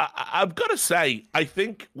 And I've got to say, I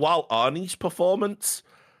think while Arnie's performance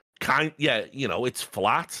it's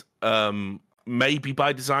flat. Maybe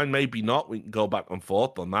by design, maybe not. We can go back and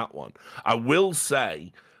forth on that one. I will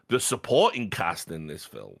say the supporting cast in this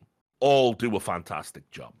film all do a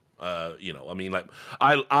fantastic job. I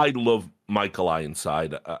love Michael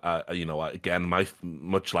Ironside. Again,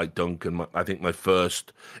 much like Duncan, I think my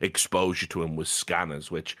first exposure to him was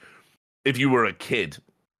Scanners, which, if you were a kid,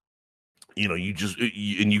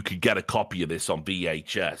 you could get a copy of this on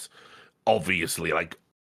VHS. Obviously, like,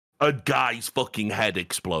 a guy's fucking head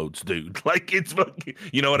explodes, dude. Like, it's fucking,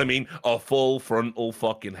 you know what I mean? A full frontal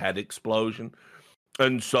fucking head explosion.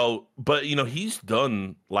 And so, but, he's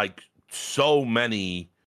done, like, so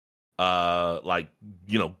many,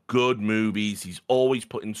 good movies. He's always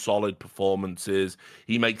put in solid performances.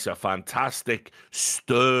 He makes a fantastic,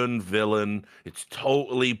 stern villain. It's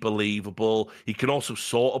totally believable. He can also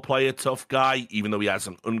sort of play a tough guy, even though he has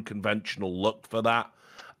an unconventional look for that.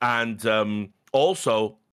 And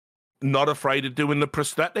also, not afraid of doing the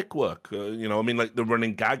prosthetic work. Like the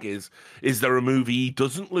running gag is there a movie he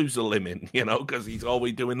doesn't lose a limb in, because he's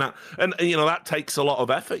always doing that. And, that takes a lot of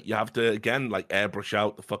effort. You have to, again, like airbrush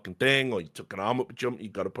out the fucking thing, or you took an arm up a jump,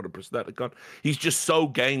 you've got to put a prosthetic on. He's just so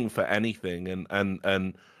game for anything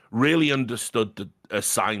and really understood the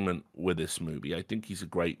assignment with this movie. I think he's a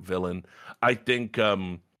great villain. I think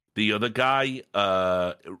the other guy,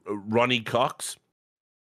 Ronnie Cox,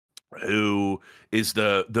 who is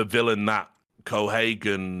the villain that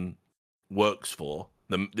Cohagen works for,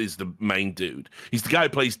 is the main dude. He's the guy who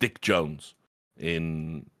plays Dick Jones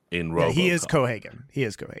in RoboCop. Yeah, he is Cohagen.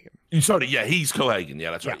 Sorry, yeah, he's Cohagen.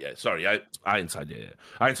 Yeah, that's right. Yeah, sorry, Ironside. Yeah,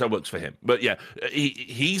 Ironside works for him. But yeah,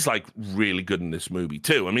 he's like really good in this movie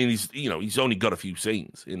too. I mean, he's only got a few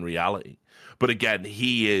scenes in reality, but again,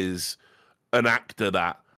 he is an actor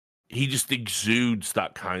that he just exudes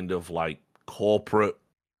that kind of like corporate.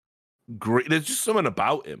 Great. There's just something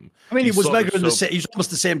about him. I mean, he was mega in he's almost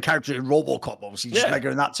the same character in RoboCop, obviously. He's just mega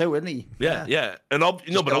in that too, isn't he? Yeah. And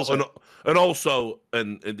also,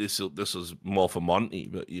 this is more for Monty,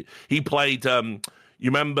 but he played. You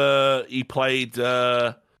remember he played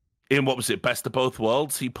in what was it, Best of Both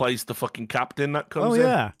Worlds? He plays the fucking captain that comes in. Oh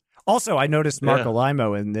yeah. Also, I noticed Mark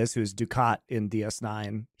Alimo in this, who's Ducat in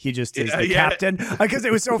DS9. He just is the captain. Because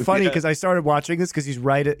it was so funny because I started watching this because he's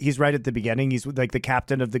right at the beginning. He's like the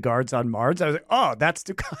captain of the guards on Mars. I was like, oh, that's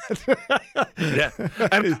Ducat. Yeah.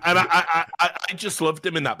 And I just loved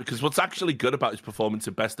him in that because what's actually good about his performance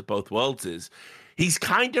in Best of Both Worlds is he's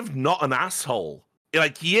kind of not an asshole.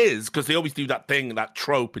 Like he is, because they always do that thing, that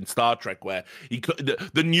trope in Star Trek where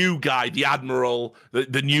the new guy, the admiral,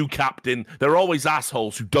 the new captain, they're always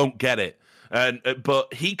assholes who don't get it.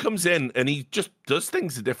 But he comes in and he just does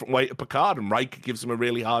things a different way to Picard, and Riker gives him a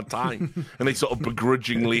really hard time, and they sort of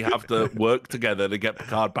begrudgingly have to work together to get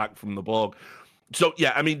Picard back from the Borg. So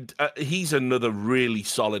yeah, I mean, he's another really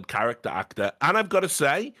solid character actor, and I've got to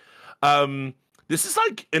say, this is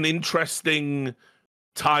like an interesting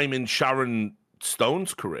time in Sharon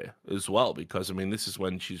Stone's career as well, because I mean this is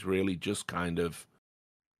when she's really just kind of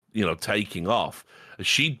taking off.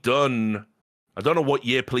 She'd done, I don't know what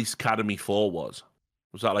year Police Academy 4 was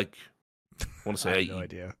that like, I want to say 80? No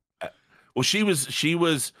idea. Well, she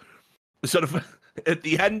was sort of at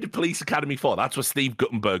the end of Police Academy 4, that's where Steve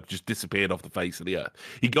Guttenberg just disappeared off the face of the earth.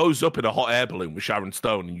 He goes up in a hot air balloon with Sharon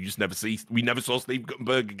Stone, and we never saw Steve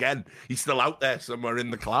Guttenberg again. He's still out there somewhere in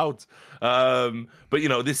the clouds. But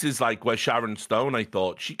this is like where Sharon Stone, I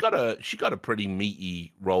thought she got a pretty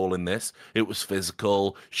meaty role in this. It was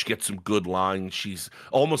physical. She gets some good lines. She's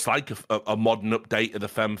almost like a modern update of the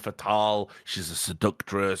femme fatale. She's a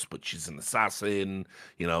seductress, but she's an assassin.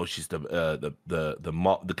 She's the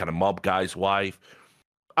kind of mob guy's wife.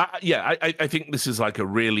 I think this is like a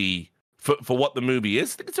really, for what the movie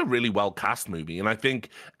is, I think it's a really well cast movie. And I think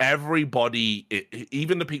everybody,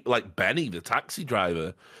 even the people like Benny, the taxi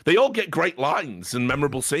driver, they all get great lines and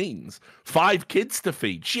memorable scenes. 5 kids to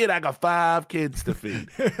feed. Shit, I got 5 kids to feed.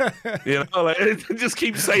 It just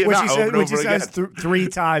keeps saying that over and over again. Says 3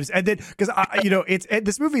 times. And then, because,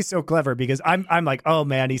 this movie is so clever because I'm like, oh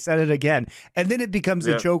man, he said it again. And then it becomes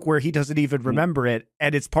a joke where he doesn't even remember it.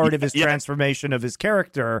 And it's part of his transformation of his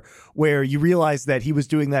character, where you realize that he was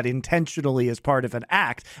doing that intentionally as part of an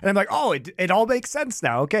act. And I'm like, oh, it all makes sense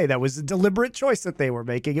now. Okay, that was a deliberate choice that they were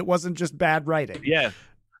making. It wasn't just bad writing. Yeah.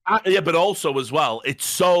 Yeah, but also as well, it's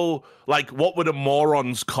so like, what would a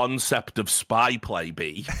moron's concept of spy play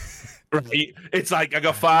be? Right? It's like, I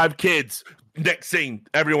got 5 kids. Next scene,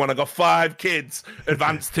 everyone, I got 5 kids.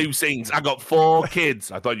 Advance 2 scenes. I got 4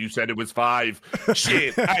 kids. I thought you said it was 5.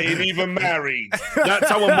 Shit, I ain't even married. That's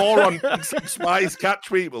how a moron thinks spies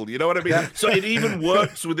catch people. You know what I mean? Yeah. So it even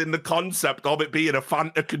works within the concept of it being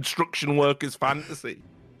a construction worker's fantasy.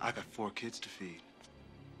 I got 4 kids to feed.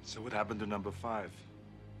 So what happened to number 5?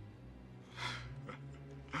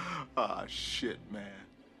 Ah, shit, man.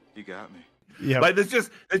 You got me. Yeah, like there's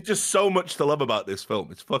just so much to love about this film.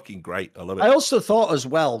 It's fucking great. I love it. I also thought as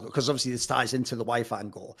well, because obviously this ties into the wife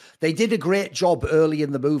angle, they did a great job early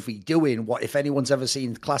in the movie doing what, if anyone's ever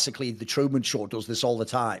seen classically, The Truman Show does this all the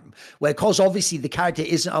time, where because obviously the character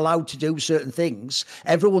isn't allowed to do certain things,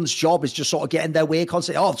 everyone's job is just sort of get in their way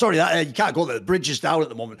constantly. Oh, sorry, you can't go there. The bridge is down at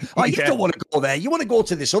the moment. Oh, you don't want to go there. You want to go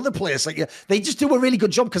to this other place. Like, they just do a really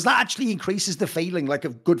good job, because that actually increases the feeling, like a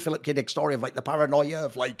good Philip K. Dick story, of like the paranoia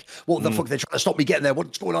of like, what the fuck, they're trying to stop me getting there.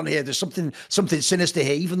 What's going on here? There's something sinister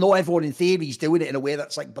here, even though everyone in theory is doing it in a way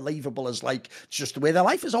that's like believable, as like just the way their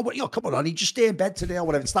life is. Oh, come on, honey, just stay in bed today or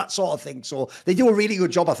whatever. It's that sort of thing. So they do a really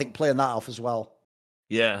good job, I think, playing that off as well.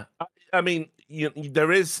 Yeah, I mean,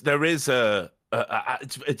 there is it's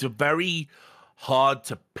a very hard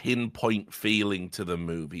to pinpoint feeling to the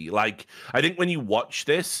movie. Like, I think when you watch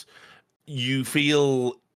this, you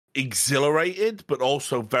feel exhilarated, but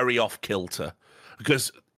also very off kilter,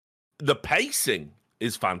 because the pacing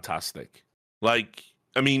is fantastic. Like,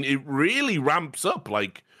 I mean, it really ramps up.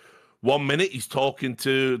 Like, 1 minute he's talking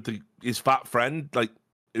to his fat friend, like,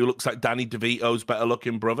 who looks like Danny DeVito's better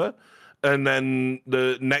looking brother. And then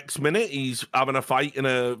the next minute he's having a fight in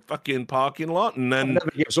a fucking parking lot. And then it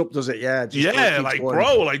never gives up, does it? Yeah. Like, going.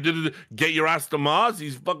 Bro, like, get your ass to Mars.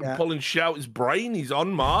 He's fucking pulling shit out his brain. He's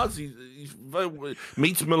on Mars. He's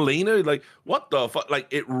meets Melina. Like, what the fuck? Like,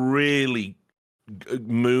 it really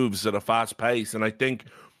moves at a fast pace. And I think,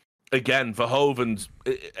 again, Verhoeven's,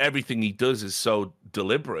 everything he does is so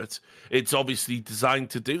deliberate. It's obviously designed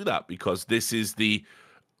to do that, because this is the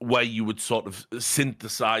way you would sort of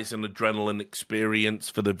synthesize an adrenaline experience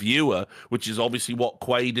for the viewer, which is obviously what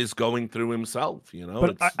Quaid is going through himself, you know.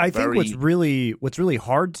 But I think what's really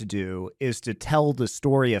hard to do is to tell the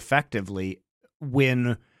story effectively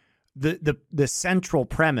when the central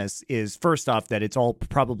premise is, first off, that it all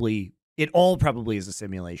probably is a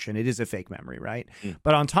simulation. It is a fake memory, right?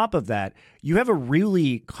 But on top of that, you have a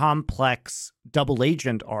really complex double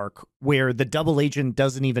agent arc where the double agent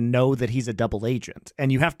doesn't even know that he's a double agent,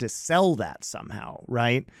 and you have to sell that somehow,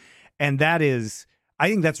 right? And that is, I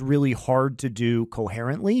think that's really hard to do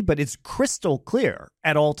coherently, but it's crystal clear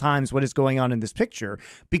at all times what is going on in this picture,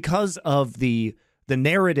 because of the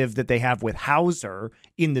narrative that they have with Hauser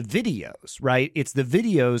in the videos, right? It's the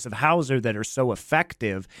videos of Hauser that are so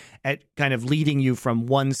effective at kind of leading you from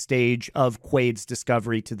one stage of Quaid's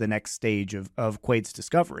discovery to the next stage of Quaid's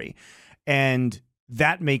discovery. And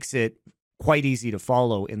that makes it quite easy to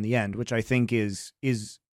follow in the end, which I think is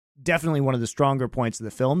definitely one of the stronger points of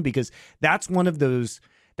the film, because that's one of those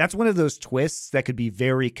twists that could be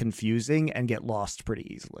very confusing and get lost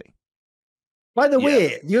pretty easily. By the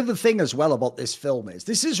way, the other thing as well about this film is,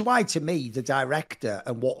 this is why, to me, the director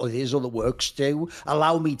and what his other works do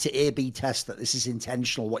allow me to A/B test that this is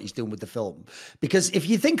intentional, what he's doing with the film. Because if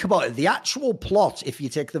you think about it, the actual plot, if you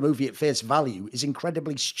take the movie at face value, is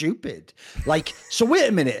incredibly stupid. Like, so wait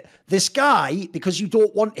a minute, this guy, because you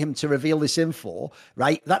don't want him to reveal this info,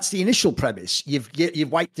 right? That's the initial premise. You've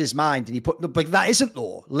wiped his mind, and but that isn't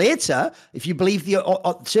though. Later, if you believe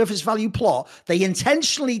the surface value plot, they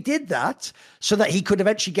intentionally did that so that he could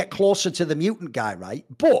eventually get closer to the mutant guy, right?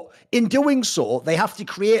 But in doing so, they have to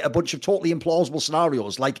create a bunch of totally implausible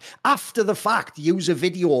scenarios. Like, after the fact, use a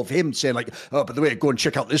video of him saying, like, oh, by the way, go and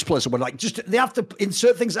check out this place. And we're like, they have to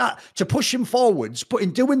insert things to push him forwards. But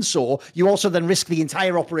in doing so, you also then risk the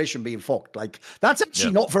entire operation being fucked. Like, that's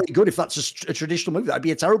actually not very good if that's a traditional movie. That'd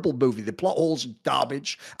be a terrible movie. The plot holes are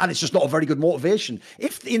garbage, and it's just not a very good motivation.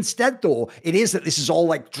 If instead, though, it is that this is all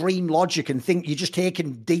like dream logic and you're just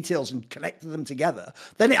taking details and connecting them together,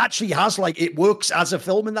 then it actually has, like, it works as a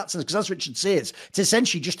film in that sense, because as Richard says, it's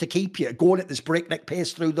essentially just to keep you going at this breakneck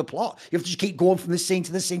pace through the plot. You have to just keep going from this scene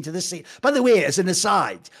to this scene to this scene. By the way, as an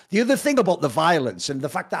aside, the other thing about the violence and the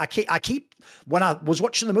fact that I keep when I was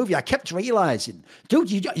watching the movie, I kept realizing,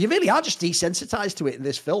 dude, you really are just desensitized to it in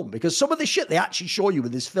this film, because some of the shit they actually show you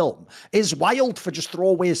in this film is wild for just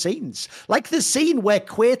throwaway scenes. Like the scene where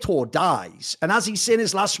Quaid dies, and as he's saying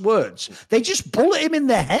his last words, they just bullet him in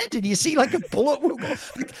the head, and you see like a bullet will go.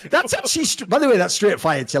 That's actually, by the way, that's straight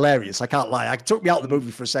fire. It's hilarious. I can't lie. It took me out of the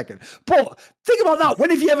movie for a second. But think about that. When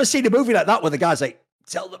have you ever seen a movie like that where the guy's like,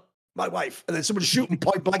 tell them my wife, and then someone's shooting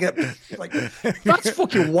point blank at him? Like, that's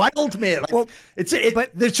fucking wild, mate. Like, but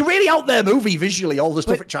it's a really out there movie visually, all the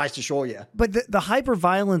stuff it tries to show you. But the hyper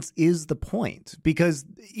violence is the point, because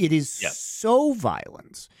it is so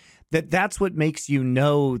violent that's what makes you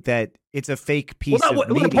know that it's a fake piece of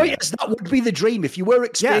media. The point is, that would be the dream. If you were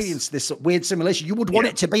experiencing this weird simulation, you would want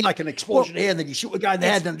it to be like an explosion here, and then you shoot a guy in the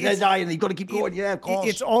head, and they die, and you've got to keep going. Yeah, of course.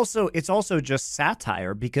 It's also just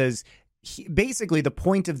satire, because basically the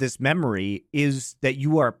point of this memory is that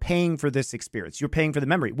you are paying for this experience. You're paying for the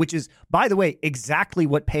memory, which is, by the way, exactly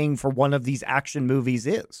what paying for one of these action movies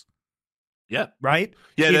is. Yeah. Right?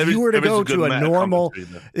 Yeah. If you were to go to a normal,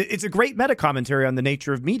 it's a great meta commentary on the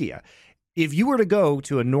nature of media. If you were to go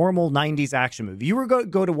to a normal 90s action movie, you were to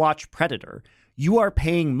go to watch Predator, you are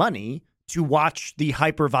paying money to watch the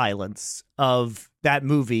hyper violence of that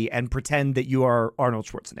movie and pretend that you are Arnold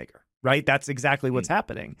Schwarzenegger, right? That's exactly what's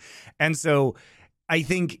happening. And so I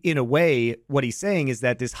think in a way, what he's saying is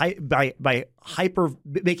that this by hyper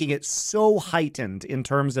making it so heightened in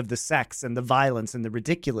terms of the sex and the violence and the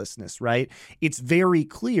ridiculousness, right? It's very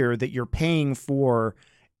clear that you're paying for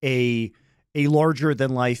a larger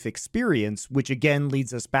than life experience, which again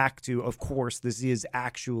leads us back to, of course, this is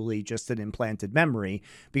actually just an implanted memory,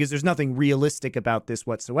 because there's nothing realistic about this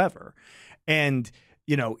whatsoever. And,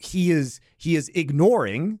 you know, he is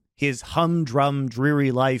ignoring his humdrum,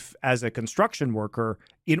 dreary life as a construction worker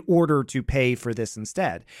in order to pay for this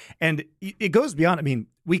instead. And it goes beyond, I mean,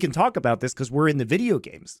 we can talk about this because we're in the video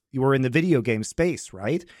games. We're in the video game space,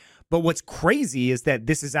 right? But what's crazy is that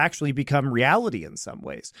this has actually become reality in some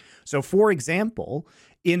ways. So, for example,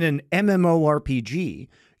 in an MMORPG,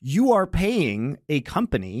 you are paying a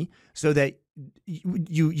company so that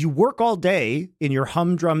you work all day in your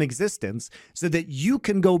humdrum existence so that you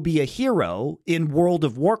can go be a hero in World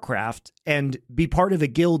of Warcraft and be part of a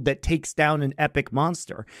guild that takes down an epic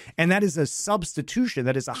monster. And that is a substitution.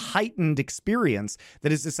 That is a heightened experience.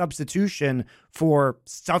 That is a substitution for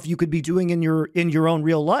stuff you could be doing in your own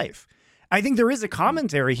real life. I think there is a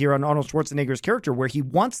commentary here on Arnold Schwarzenegger's character where he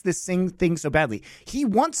wants this thing so badly. He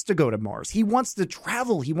wants to go to Mars. He wants to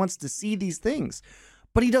travel. He wants to see these things,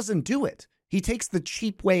 but he doesn't do it. He takes the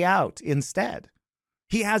cheap way out instead.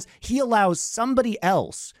 He allows somebody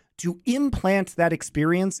else to implant that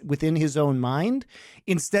experience within his own mind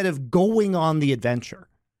instead of going on the adventure.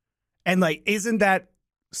 And like, isn't that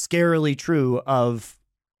scarily true of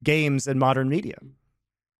games and modern media?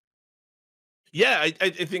 Yeah, I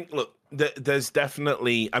think, look, there's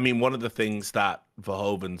definitely, I mean, one of the things that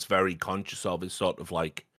Verhoeven's very conscious of is sort of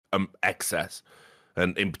like excess.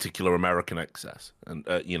 And in particular, American excess. And,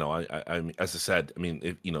 you know, I as I said, I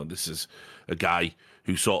mean, this is a guy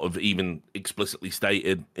who sort of even explicitly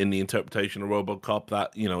stated in the interpretation of RoboCop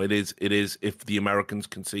that, you know, it is if the Americans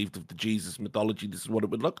conceived of the Jesus mythology, this is what it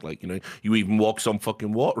would look like. You know, you even walks on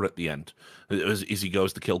fucking water at the end as he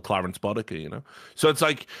goes to kill Clarence Boddicker, you know. So it's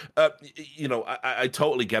like, you know, I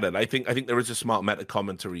totally get it. I think there is a smart meta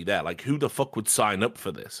commentary there. Like, who the fuck would sign up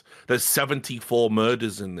for this? There's 74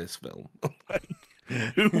 murders in this film.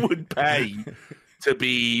 Who would pay to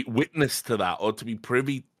be witness to that or to be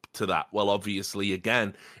privy to that? Well, obviously,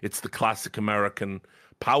 again, it's the classic American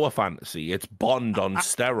power fantasy. It's Bond on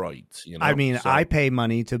steroids. You know, I mean, I pay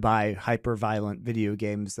money to buy hyper-violent video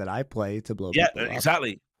games that I play to blow people up.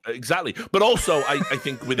 Exactly. But also, I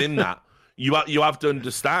think within that, you have to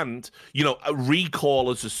understand, you know, a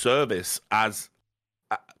recall as a service as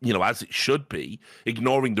you know, as it should be,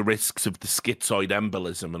 ignoring the risks of the schizoid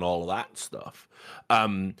embolism and all of that stuff.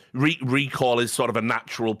 Recall is sort of a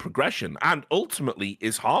natural progression and ultimately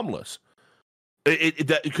is harmless.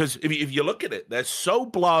 Because if you look at it, they're so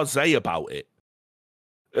blasé about it.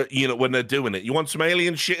 You know, when they're doing it, you want some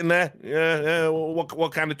alien shit in there? Yeah.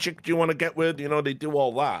 What kind of chick do you want to get with? You know, they do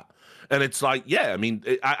all that. And it's like, yeah, I mean,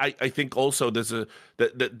 I think also there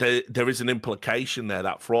is an implication there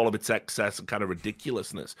that for all of its excess and kind of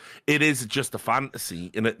ridiculousness, it is just a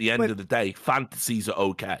fantasy. And at the end of the day, fantasies are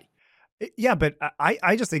okay. Yeah, but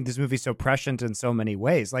I just think this movie's so prescient in so many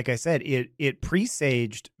ways. Like I said, it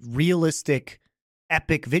presaged realistic,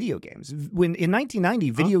 epic video games. When in 1990,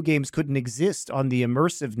 video games couldn't exist on the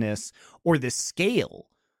immersiveness or the scale.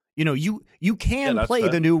 You know, you can play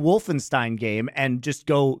the new Wolfenstein game and just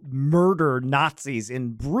go murder Nazis in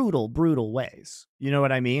brutal, brutal ways. You know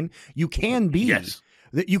what I mean? You can be. Yes.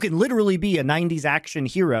 You can literally be a 90s action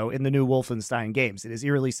hero in the new Wolfenstein games. It is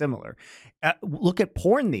eerily similar. Look at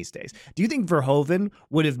porn these days. Do you think Verhoeven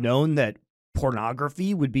would have known that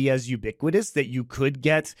pornography would be as ubiquitous that you could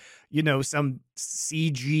get, some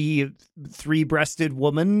CG three-breasted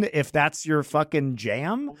woman if that's your fucking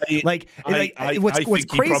jam. What's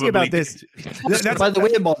crazy about this? By the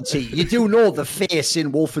way, Monty, you do know the face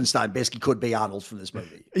in Wolfenstein basically could be Arnold from this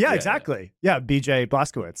movie. Yeah, exactly. Yeah, BJ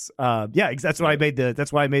Blazkowicz. That's why I made the.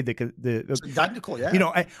 That's why I made the. It's identical.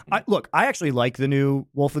 Yeah. I actually like the new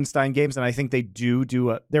Wolfenstein games, and I think they do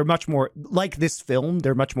they're much more like this film.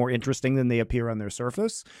 They're much more interesting than they appear on their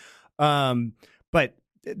surface. But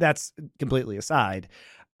that's completely aside.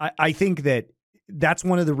 I think that's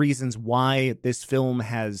one of the reasons why this film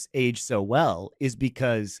has aged so well is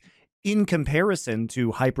because in comparison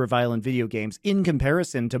to hyper-violent video games, in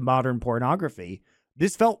comparison to modern pornography,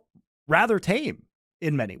 this felt rather tame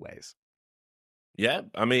in many ways. Yeah,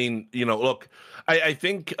 I mean, look, I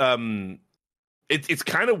think it's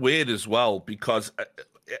kind of weird as well because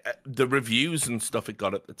the reviews and stuff it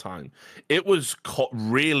got at the time, it was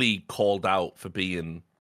really called out for being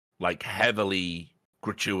like heavily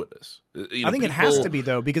gratuitous. I think it has to be,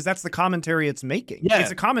 though, because that's the commentary it's making. Yeah,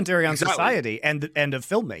 it's a commentary on society and of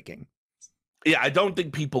filmmaking. Yeah, I don't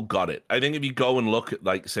think people got it. I think if you go and look at,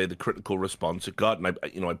 like, say, the critical response it got, and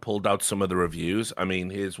I pulled out some of the reviews. I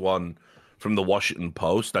mean, here's one from the Washington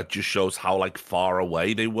Post that just shows how like far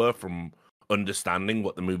away they were from understanding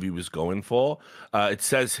what the movie was going for. It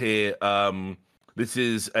says here, this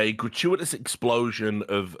is a gratuitous explosion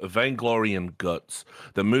of vainglory and guts.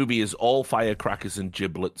 The movie is all firecrackers and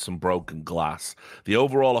giblets and broken glass. The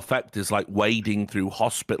overall effect is like wading through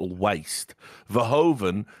hospital waste.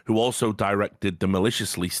 Verhoeven, who also directed the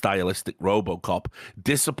maliciously stylistic RoboCop,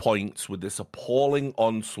 disappoints with this appalling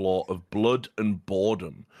onslaught of blood and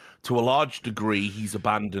boredom. To a large degree, he's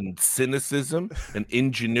abandoned cynicism and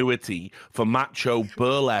ingenuity for macho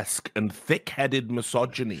burlesque and thick-headed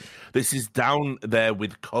misogyny. This is down there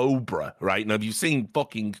with Cobra, right? Now, have you seen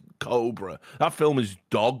fucking Cobra? That film is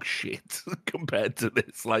dog shit compared to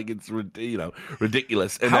this. Like, it's,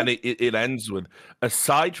 ridiculous. And then it ends with,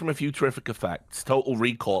 aside from a few terrific effects, Total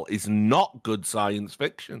Recall is not good science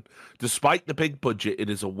fiction. Despite the big budget, it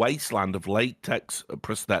is a wasteland of latex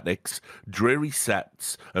prosthetics, dreary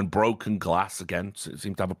sets, and broken glass. Again, it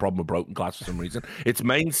seems to have a problem with broken glass for some reason. Its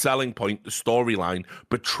main selling point, the storyline,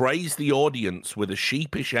 betrays the audience with a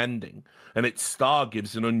sheepish ending, and its star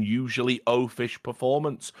gives an unusually oafish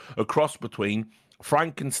performance, a cross between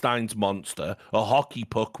Frankenstein's monster, a hockey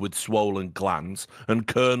puck with swollen glands, and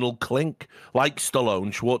Colonel Klink. Like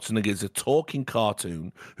Stallone, Schwarzenegger is a talking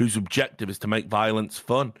cartoon whose objective is to make violence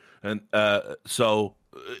fun. And I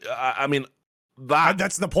mean,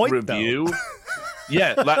 that's the point, review. Though.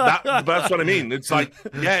 Yeah, that's what I mean. It's like,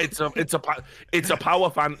 yeah, it's a power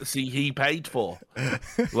fantasy he paid for,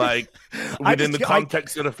 like within the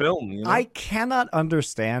context of the film. I cannot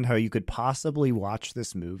understand how you could possibly watch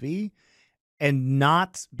this movie and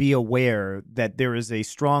not be aware that there is a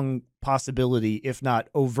strong possibility, if not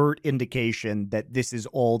overt indication, that this is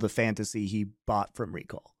all the fantasy he bought from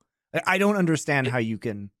Recall. I don't understand how you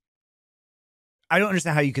can. I don't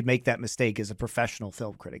understand how you could make that mistake as a professional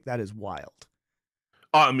film critic. That is wild.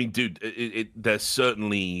 Oh, I mean, dude, they're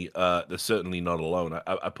certainly not alone.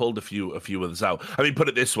 I pulled a few others out. I mean, put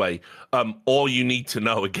it this way: all you need to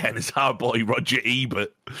know again is our boy Roger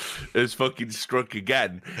Ebert has fucking struck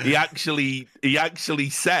again. He actually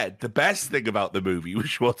said the best thing about the movie was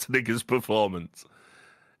Schwarzenegger's performance.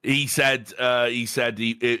 He said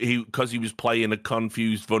he because he was playing a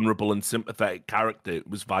confused, vulnerable, and sympathetic character, it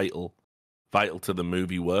was vital to the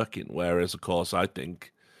movie working. Whereas, of course, I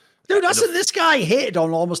think. Dude, this guy hated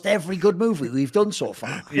on almost every good movie we've done so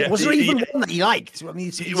far. Yeah, was there even one that he liked? I mean,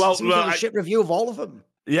 it's a shit review of all of them.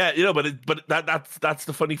 Yeah, but that's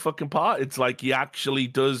the funny fucking part. It's like he actually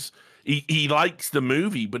does. He likes the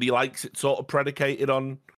movie, but he likes it sort of predicated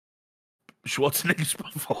on Schwarzenegger's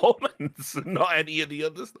performance, and not any of the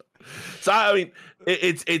other stuff. So I mean,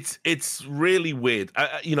 it's really weird.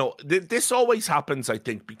 This always happens, I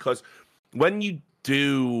think, because when you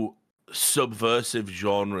do subversive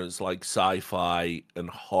genres like sci-fi and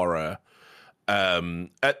horror,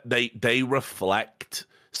 they reflect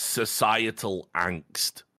societal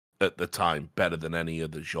angst at the time better than any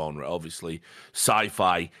other genre. Obviously,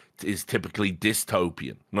 sci-fi is typically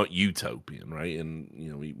dystopian, not utopian, right? And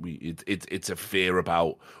it's a fear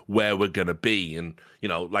about where we're gonna be, and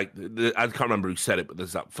like I can't remember who said it, but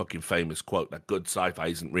there's that fucking famous quote that good sci-fi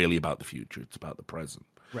isn't really about the future; it's about the present.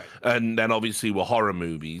 Right. And then obviously with horror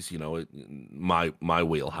movies, my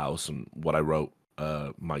wheelhouse and what I wrote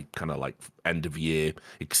my kind of like end of year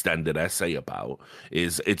extended essay about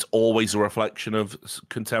is it's always a reflection of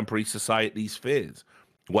contemporary society's fears.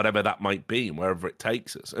 whatever that might be and wherever it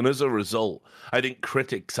takes us. And as a result, I think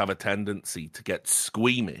critics have a tendency to get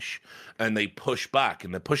squeamish and they push back,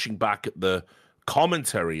 and they're pushing back at the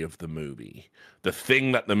commentary of the movie, the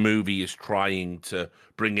thing that the movie is trying to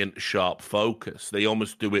bring into sharp focus. They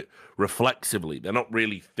almost do it reflexively. They're not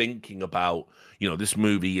really thinking about, this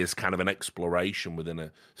movie is kind of an exploration within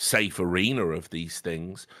a safe arena of these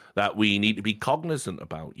things that we need to be cognizant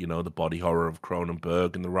about, the body horror of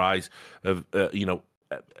Cronenberg and the rise of,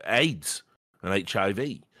 AIDS and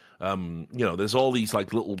HIV. There's all these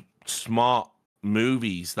like little smart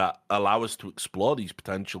movies that allow us to explore these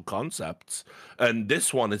potential concepts, and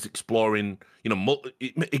this one is exploring,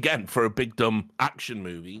 again, for a big dumb action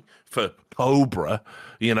movie, for Cobra,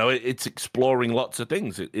 it's exploring lots of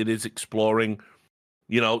things. It is exploring,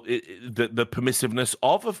 the permissiveness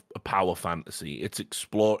of a power fantasy. It's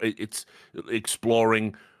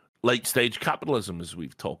exploring late stage capitalism, as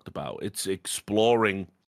we've talked about. It's exploring,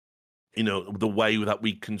 the way that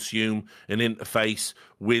we consume and interface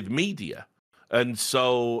with media. And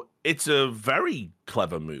so it's a very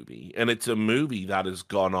clever movie, and it's a movie that has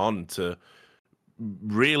gone on to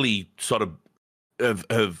really sort of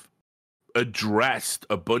have addressed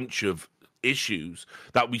a bunch of issues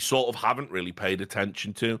that we sort of haven't really paid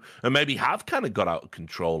attention to, and maybe have kind of got out of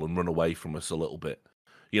control and run away from us a little bit,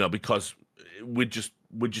 because we're just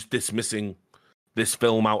dismissing this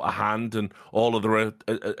film out of hand and all of the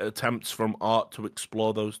attempts from art to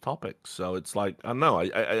explore those topics. So it's like, I don't know,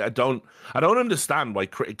 I don't understand why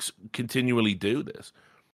critics continually do this.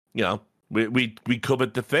 We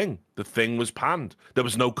covered The Thing. The Thing was panned. There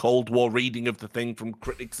was no Cold War reading of The Thing from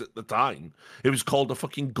critics at the time. It was called a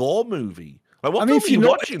fucking gore movie. Like, what if you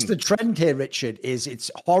watching? notice, the trend here, Richard, is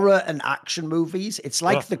it's horror and action movies. It's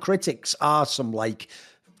like the critics are some like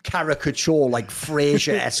caricature, like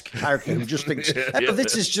Frasier-esque character who just thinks,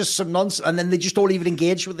 this is just some nonsense, and then they just don't even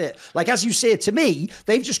engage with it. Like, as you say, to me,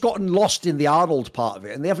 they've just gotten lost in the Arnold part of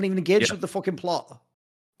it, and they haven't even engaged with the fucking plot.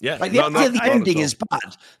 Yeah, like the ending is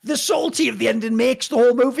bad. The salty of the ending makes the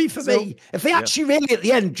whole movie for me. If they actually really at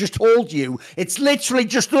the end just told you it's literally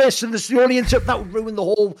just this, and this is the only that would ruin the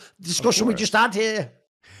whole discussion we just had here.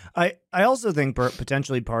 I also think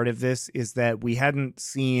potentially part of this is that we'd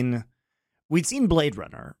seen Blade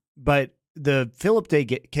Runner, but the Philip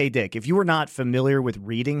K. Dick, if you were not familiar with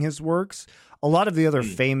reading his works, a lot of the other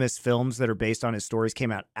famous films that are based on his stories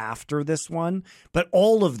came out after this one, but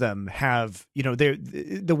all of them have,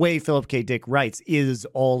 the way Philip K. Dick writes is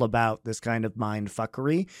all about this kind of mind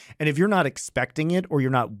fuckery. And if you're not expecting it, or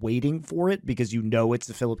you're not waiting for it because it's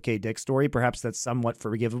a Philip K. Dick story, perhaps that's somewhat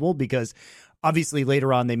forgivable, because obviously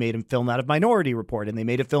later on they made a film out of Minority Report, and they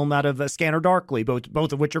made a film out of Scanner Darkly,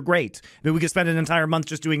 both of which are great. I mean, we could spend an entire month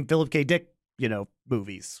just doing Philip K. Dick,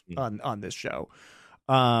 movies on this show.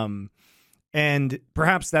 And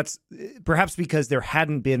perhaps because there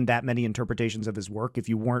hadn't been that many interpretations of his work, if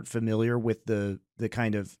you weren't familiar with the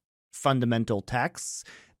kind of fundamental texts,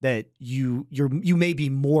 that you may be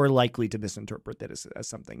more likely to misinterpret that as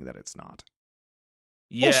something that it's not.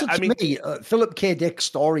 Yeah, also, to me, Philip K. Dick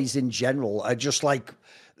stories in general are just like,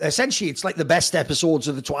 essentially, it's like the best episodes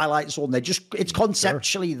of The Twilight Zone. It's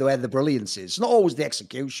conceptually where the brilliance is, not always the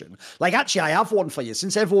execution. Like, actually, I have one for you,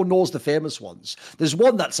 since everyone knows the famous ones. There's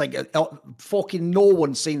one that's like, fucking no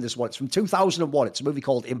one's seen this one. It's from 2001. It's a movie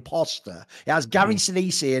called Imposter. It has Gary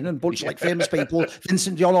Sinise in and a bunch of like famous people,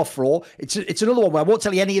 Vincent D'Onofrio. It's another one where I won't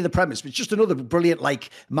tell you any of the premise, but it's just another brilliant, like,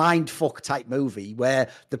 mind fuck type movie where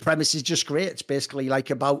the premise is just great. It's basically like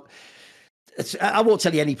about... I won't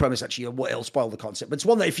tell you any premise, actually, or it'll spoil the concept. But it's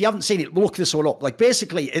one that, if you haven't seen it, look this one up. Like,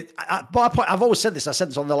 basically, I've always said this. I said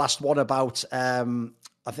this on the last one about...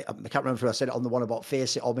 I can't remember if I said it on the one about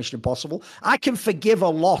Face It or Mission Impossible. I can forgive a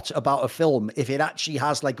lot about a film if it actually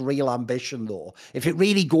has like real ambition, though. If it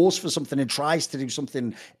really goes for something and tries to do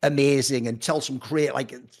something amazing and tell some great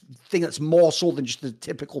like thing that's more so than just the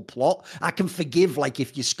typical plot, I can forgive like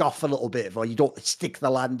if you scoff a little bit or you don't stick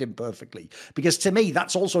the landing perfectly. Because to me,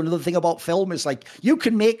 that's also another thing about film is like you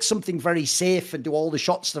can make something very safe and do all the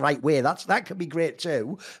shots the right way. That can be great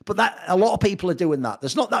too. But that a lot of people are doing that.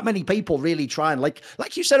 There's not that many people really trying like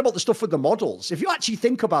you said about the stuff with the models. If you actually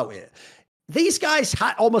think about it, these guys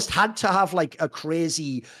almost had to have like a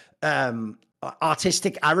crazy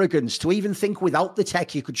artistic arrogance to even think without the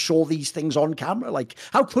tech you could show these things on camera. Like,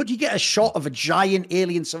 how could you get a shot of a giant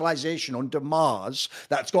alien civilization under Mars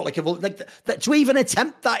that's got like that to even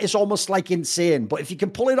attempt that is almost like insane. But if you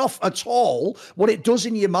can pull it off at all, what it does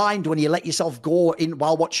in your mind when you let yourself go in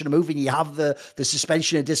while watching a movie and you have the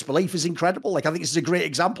suspension of disbelief is incredible. Like, I think this is a great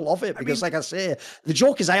example of it because, like I say, the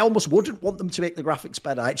joke is I almost wouldn't want them to make the graphics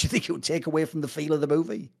better. I actually think it would take away from the feel of the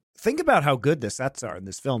movie. think about how good the sets are in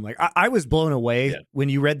this film. Like I was blown away when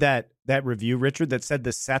you read that review, Richard, that said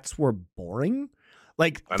the sets were boring.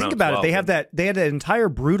 Like, think about it. They had an entire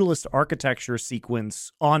brutalist architecture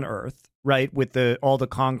sequence on Earth, right? With all the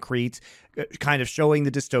concrete kind of showing the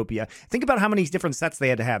dystopia. Think about how many different sets they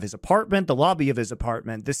had to have. His apartment, the lobby of his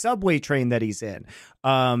apartment, the subway train that he's in,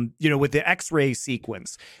 with the X-ray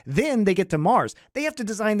sequence. Then they get to Mars. They have to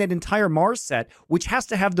design that entire Mars set, which has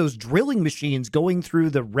to have those drilling machines going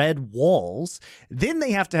through the red walls. Then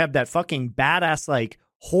they have to have that fucking badass, like,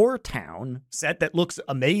 Whore Town set that looks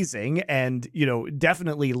amazing and,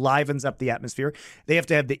 definitely livens up the atmosphere. They have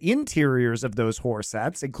to have the interiors of those whore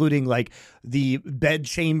sets, including like the bed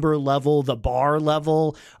chamber level, the bar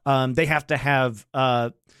level. They have to have,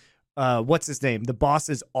 what's his name? The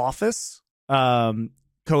boss's office,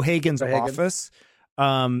 Cohagen's office.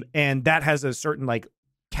 And that has a certain like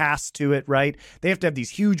cast to it, right? They have to have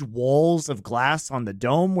these huge walls of glass on the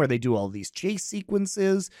dome where they do all these chase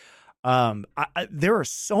sequences. There are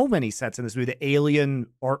so many sets in this movie. The alien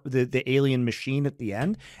or the alien machine at the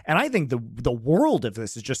end, and I think the world of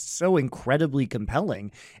this is just so incredibly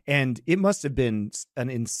compelling. And it must have been an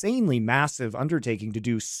insanely massive undertaking to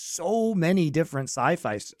do so many different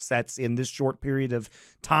sci-fi sets in this short period of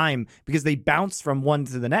time, because they bounce from one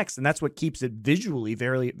to the next, and that's what keeps it visually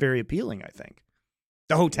very, very appealing, I think.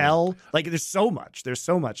 The hotel, like there's so much in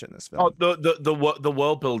this film. Oh, the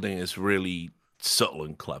world building is really subtle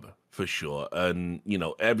and clever. For sure. And,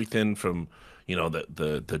 everything from,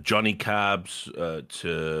 the Johnny Cabs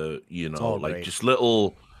to, like great. just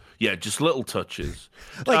little touches.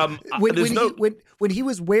 Like when he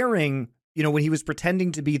was wearing, when he was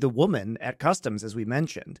pretending to be the woman at customs, as we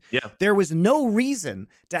mentioned, there was no reason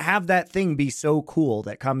to have that thing be so cool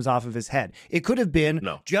that comes off of his head. It could have been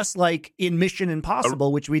just like in Mission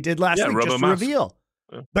Impossible, which we did last week, just to reveal.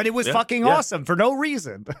 But it was fucking awesome for no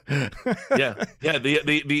reason.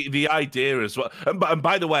 The idea as well. And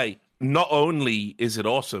by the way, not only is it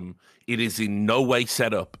awesome, it is in no way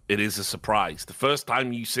set up. It is a surprise. The first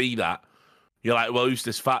time you see that, you're like, well, who's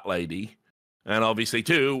this fat lady? And obviously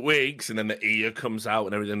 2 weeks, and then the ear comes out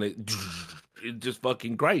and everything. It's just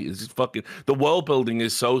fucking great. It's just fucking... The world building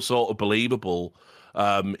is so sort of believable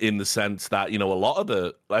in the sense that, a lot of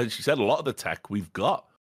the tech we've got.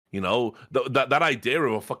 That idea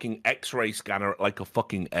of a fucking X-ray scanner at like a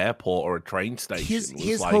fucking airport or a train station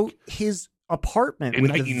his apartment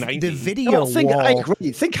with the video wall. I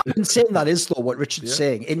agree. Think how insane that is, though, what Richard's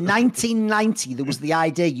saying. In 1990, there was the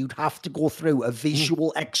idea you'd have to go through a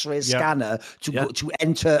visual X-ray scanner to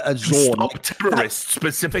enter a zone. Stop terrorists,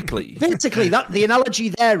 specifically. Basically, the analogy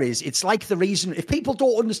there is, it's like the reason, if people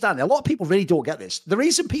don't understand, a lot of people really don't get this, the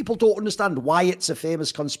reason people don't understand why it's a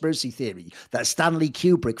famous conspiracy theory that Stanley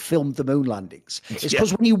Kubrick filmed the moon landings is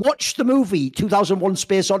because when you watch the movie 2001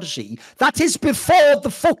 Space Odyssey, that is before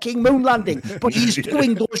the fucking moon landing. But he's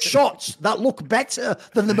doing those shots that look better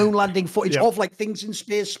than the moon landing footage of like things in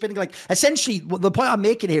space spinning. Like essentially, the point I'm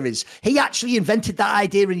making here is he actually invented that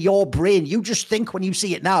idea in your brain. You just think when you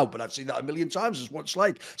see it now, but I've seen that a million times. Is what it's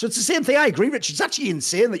like. So it's the same thing. I agree, Rich. It's actually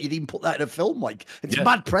insane that you'd even put that in a film. Like it's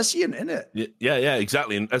mad prescient, isn't it? Yeah,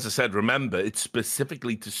 exactly. And as I said, remember, it's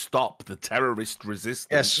specifically to stop the terrorist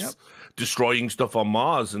resistance. Destroying stuff on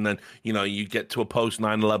Mars, and then you get to a post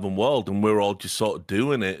 9/11 world, and we're all just sort of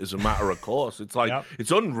doing it as a matter of course. It's like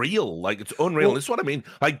it's unreal. Like it's unreal. Well, this is what I mean.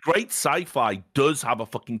 Like great sci-fi does have a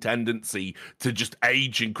fucking tendency to just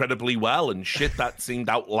age incredibly well, and shit that seemed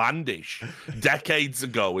outlandish decades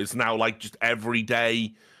ago is now like just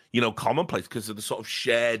everyday, commonplace because of the sort of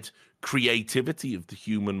shared creativity of the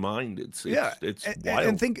human mind. It's wild.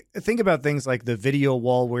 And think about things like the video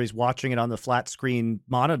wall where he's watching it on the flat screen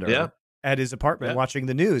monitor at his apartment watching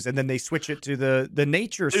the news, and then they switch it to the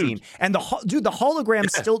nature scene, and the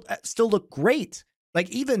holograms still look great. Like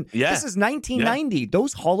even this is 1990.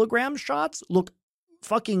 Those hologram shots look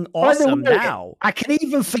fucking awesome now. I can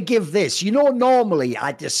even forgive this. Normally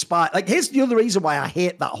I despise, like, here's the other reason why I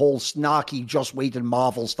hate that whole snarky Joss Whedon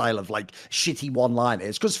Marvel style of like shitty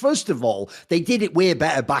one-liners. Because first of all, they did it way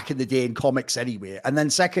better back in the day in comics anyway. And then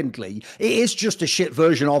secondly, it is just a shit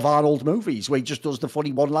version of Arnold movies where he just does the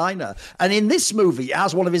funny one-liner. And in this movie, it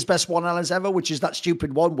has one of his best one-liners ever, which is that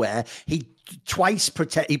stupid one where he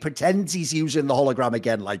pretends he's using the hologram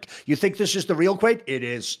again. Like, you think this is the real Quaid? It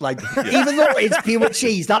is. Like, even though it's pure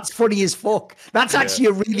cheese, that's funny as fuck. That's actually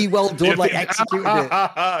a really well done, like, executed it.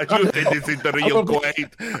 You think this is the real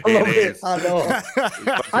Quaid? I love it. I know.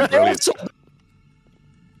 And also,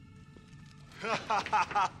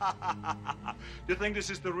 You think this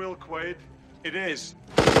is the real Quaid? It is.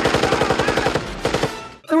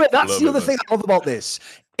 that's the other thing I love about this.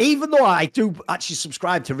 even though I do actually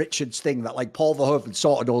subscribe to Richard's thing that like Paul Verhoeven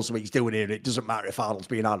sort of knows what he's doing here, it doesn't matter if Arnold's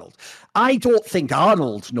being Arnold. I don't think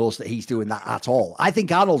Arnold knows that he's doing that at all. I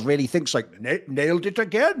think Arnold really thinks like, nailed it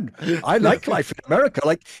again. I like life in America.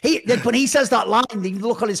 Like when he says that line, the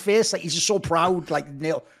look on his face, like he's just so proud, like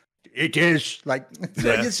nail. It is like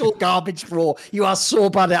you're so garbage, bro. You are so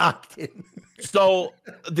bad at acting. So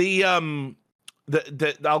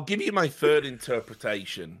I'll give you my third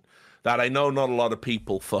interpretation that I know not a lot of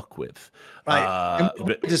people fuck with. Right.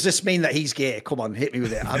 Does this mean that he's gay? Come on, hit me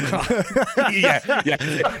with it. yeah.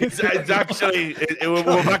 It's actually,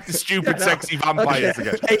 we're back to stupid, sexy vampires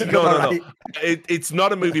again. No. It's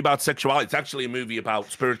not a movie about sexuality. It's actually a movie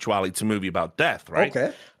about spirituality. It's a movie about death, right?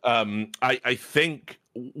 Okay. I think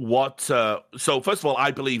so first of all,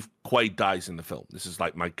 I believe Quaid dies in the film. This is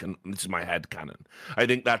like this is my head canon. I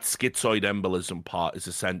think that schizoid embolism part is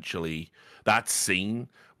essentially that scene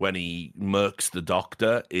when he murks the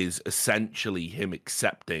doctor is essentially him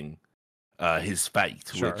accepting his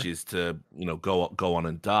fate, which is to go on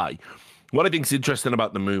and die. What I think is interesting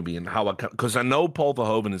about the movie and how because I know Paul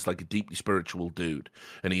Verhoeven is like a deeply spiritual dude,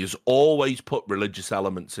 and he has always put religious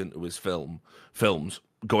elements into his films,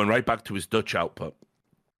 going right back to his Dutch output.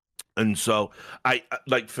 And so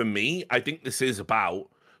for me, I think this is about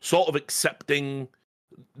sort of accepting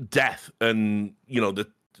death and,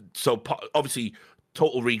 obviously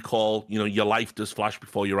Total Recall, your life does flash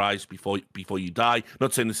before your eyes before you die.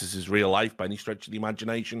 Not saying this is his real life by any stretch of the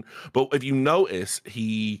imagination, but if you notice,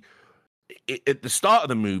 at the start of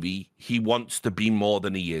the movie, he wants to be more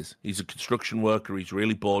than he is. He's a construction worker. He's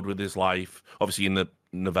really bored with his life. Obviously, in the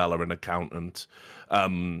novella, an accountant.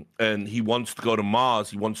 And he wants to go to Mars.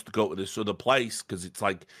 He wants to go to this other place because it's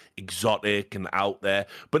like exotic and out there.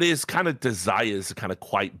 But his kind of desires are kind of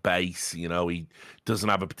quite base. He doesn't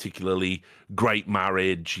have a particularly great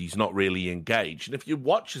marriage. He's not really engaged. And if you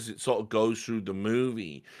watch as it sort of goes through the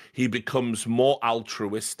movie, he becomes more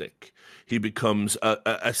altruistic. He becomes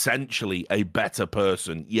essentially a better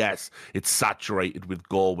person. Yes, it's saturated with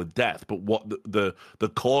gore, with death, but what the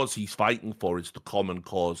cause he's fighting for is the common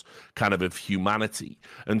cause kind of humanity.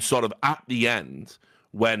 And sort of at the end,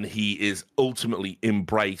 when he is ultimately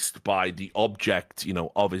embraced by the object,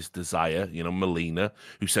 of his desire, Melina,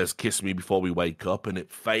 who says, "Kiss me before we wake up," and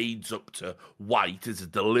it fades up to white as a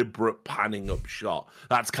deliberate panning up shot.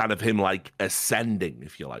 That's kind of him like ascending,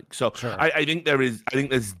 if you like. So sure. I think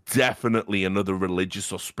there's definitely another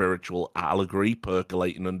religious or spiritual allegory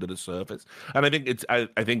percolating under the surface. And I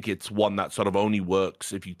think it's one that sort of only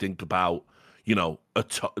works if you think about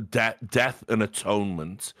death and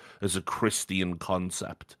atonement as a Christian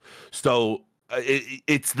concept. So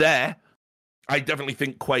it's there. I definitely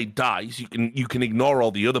think Quaid dies. You can ignore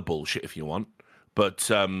all the other bullshit if you want, but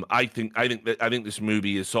I think this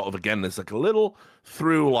movie is sort of, again, there's like a little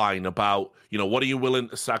through line about what are you willing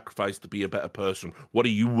to sacrifice to be a better person? What are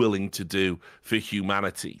you willing to do for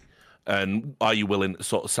humanity? And are you willing to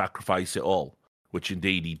sort of sacrifice it all? Which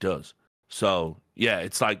indeed he does. So yeah,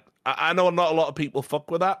 it's like, I know not a lot of people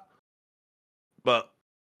fuck with that, but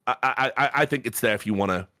I think it's there if you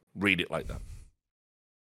want to read it like that.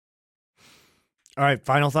 All right,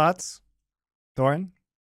 final thoughts, Thorin?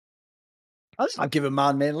 I've given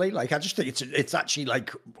mine mainly. Like, I just think it's actually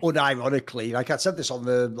like unironically, like I said this on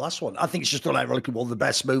the last one, I think it's just unironically one of the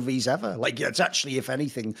best movies ever. Like, it's actually, if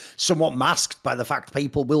anything, somewhat masked by the fact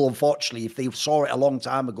people will, unfortunately, if they saw it a long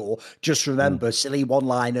time ago, just remember silly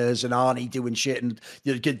one-liners and Arnie doing shit and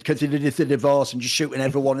continuing the divorce and just shooting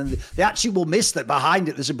everyone. And they actually will miss that behind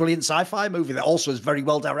it there's a brilliant sci-fi movie that also is very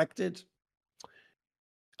well directed.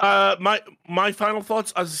 My final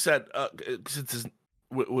thoughts, as I said, because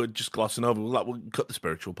we're just glossing over. We'll cut the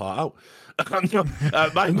spiritual part out.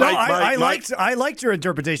 I liked your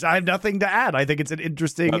interpretation. I have nothing to add. I think it's an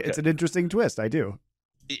interesting twist. I do.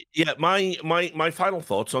 Yeah, my final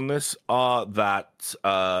thoughts on this are that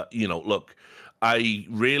look, I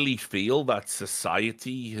really feel that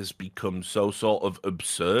society has become so sort of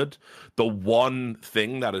absurd. The one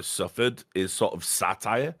thing that has suffered is sort of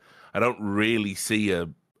satire. I don't really see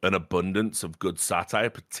an abundance of good satire,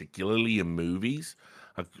 particularly in movies.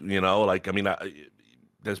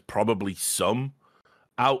 There's probably some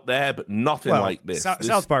out there, but nothing like this.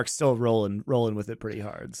 South Park's still rolling with it pretty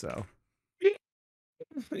hard. So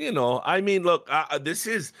You know, I mean, look, this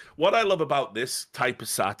is what I love about this type of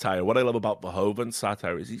satire. What I love about Verhoeven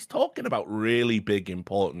satire is he's talking about really big,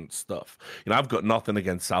 important stuff. You know, I've got nothing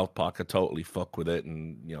against South Park. I totally fuck with it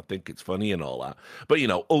and, you know, think it's funny and all that. But, you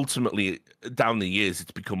know, ultimately, down the years,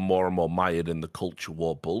 it's become more and more mired in the culture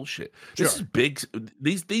war bullshit. This is big.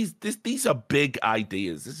 These are big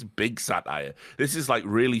ideas. This is big satire. This is like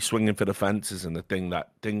really swinging for the fences and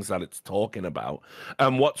things that it's talking about.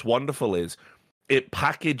 And what's wonderful is, it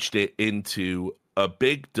packaged it into a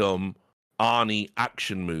big dumb Arnie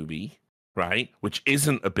action movie, right? Which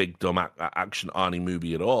isn't a big dumb action Arnie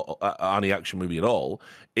movie at all. Arnie action movie at all.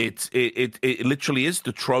 It literally is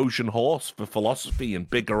the Trojan horse for philosophy and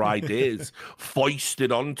bigger ideas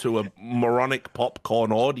foisted onto a moronic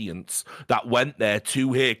popcorn audience that went there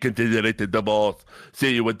to hear "Consider it a divorce,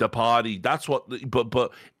 see you at the party." That's what.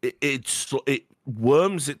 But it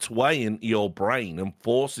worms its way into your brain and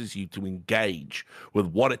forces you to engage with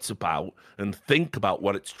what it's about and think about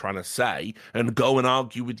what it's trying to say and go and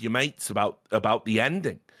argue with your mates about the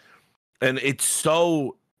ending. And it's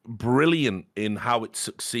so brilliant in how it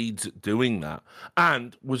succeeds at doing that,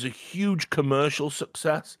 and was a huge commercial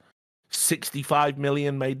success. 65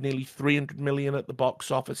 million, made nearly 300 million at the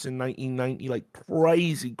box office in 1990. Like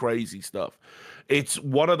crazy stuff. It's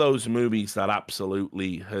one of those movies that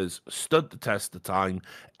absolutely has stood the test of time.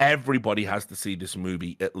 Everybody has to see this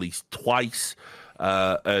movie at least twice.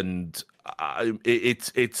 And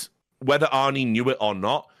it's whether Arnie knew it or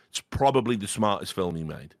not, it's probably the smartest film he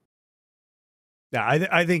made. Yeah,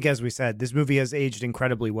 I think, as we said, this movie has aged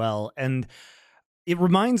incredibly well. And it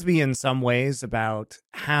reminds me in some ways about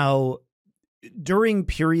how during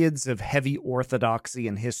periods of heavy orthodoxy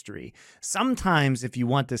in history, sometimes if you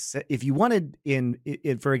wanted in,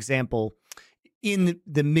 for example, in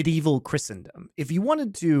the medieval Christendom, if you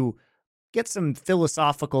wanted to get some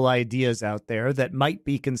philosophical ideas out there that might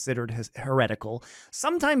be considered heretical,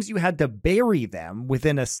 sometimes you had to bury them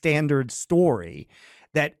within a standard story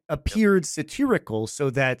that appeared satirical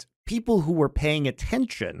so that people who were paying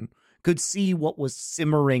attention could see what was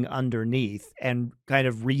simmering underneath and kind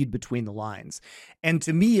of read between the lines. And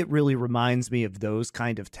to me, it really reminds me of those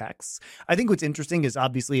kind of texts. I think what's interesting is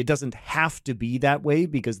obviously it doesn't have to be that way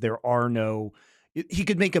because he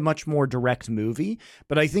could make a much more direct movie.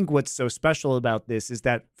 But I think what's so special about this is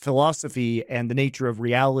that philosophy and the nature of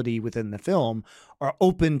reality within the film are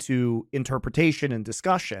open to interpretation and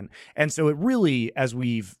discussion. And so it really, as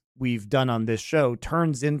we've done on this show,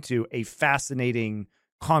 turns into a fascinating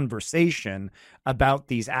conversation about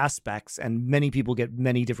these aspects, and many people get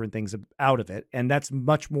many different things out of it, and that's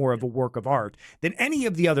much more of a work of art than any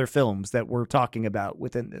of the other films that we're talking about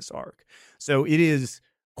within this arc. So it is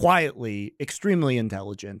quietly extremely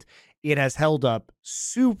intelligent. It has held up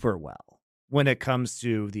super well when it comes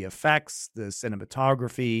to the effects, the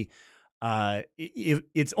cinematography.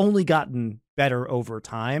 It's only gotten better over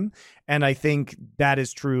time, and I think that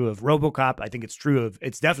is true of RoboCop. I think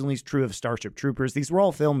it's definitely true of Starship Troopers. These were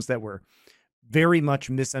all films that were very much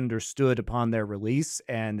misunderstood upon their release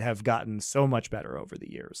and have gotten so much better over the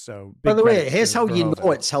years. So, by the way, here's how you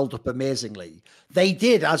know it's held up amazingly. They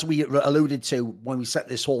did, as we alluded to when we set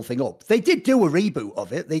this whole thing up, they did do a reboot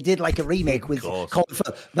of it. They did like a remake with Colin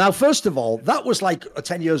Firth. Now, first of all, that was like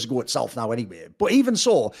 10 years ago itself now anyway. But even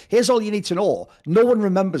so, here's all you need to know. No one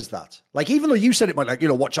remembers that. Like, even though you said it might, like,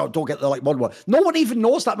 watch out, don't get the like modern one. No one even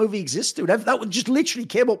knows that movie existed. That just literally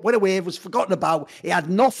came up, went away, was forgotten about. It had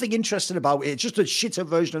nothing interesting about it. It's just a shitter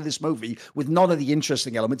version of this movie with none of the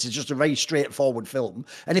interesting elements. It's just a very straightforward film.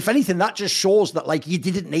 And if anything, that just shows that like you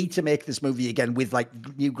didn't need to make this movie again with like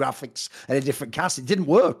new graphics and a different cast. It didn't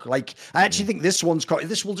work. Like, I actually think this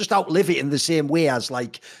will just outlive it in the same way as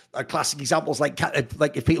like classic examples like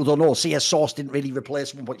if people don't know, CS Source didn't really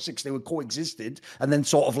replace 1.6. They were coexisted, and then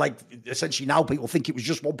sort of like essentially now people think it was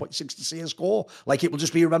just 1.6 to CS:GO. Like, it will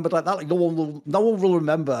just be remembered like that. Like, no one will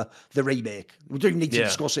remember the remake. We don't need to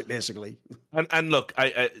discuss it basically. And look,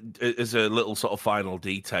 I as a little sort of final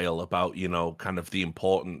detail about kind of the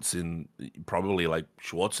importance in probably like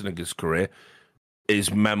Schwarzenegger's career,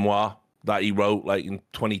 his memoir that he wrote like in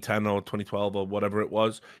 2010 or 2012 or whatever it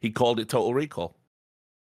was, he called it Total Recall.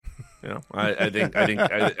 I think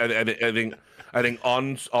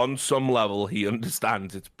on some level he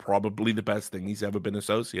understands it's probably the best thing he's ever been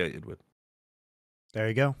associated with. There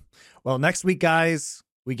you go. Well, next week, guys,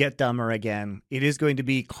 we get dumber again. It is going to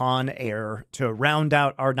be Con Air to round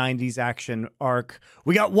out our 90s action arc.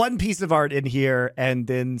 We got one piece of art in here and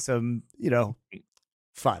then some,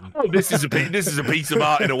 fun. Oh, this is a piece of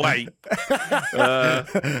art in a way.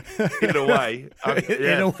 In a way.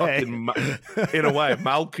 In a way,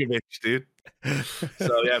 Malkovich, dude.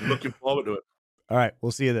 So yeah, I'm looking forward to it. All right,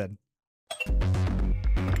 we'll see you then.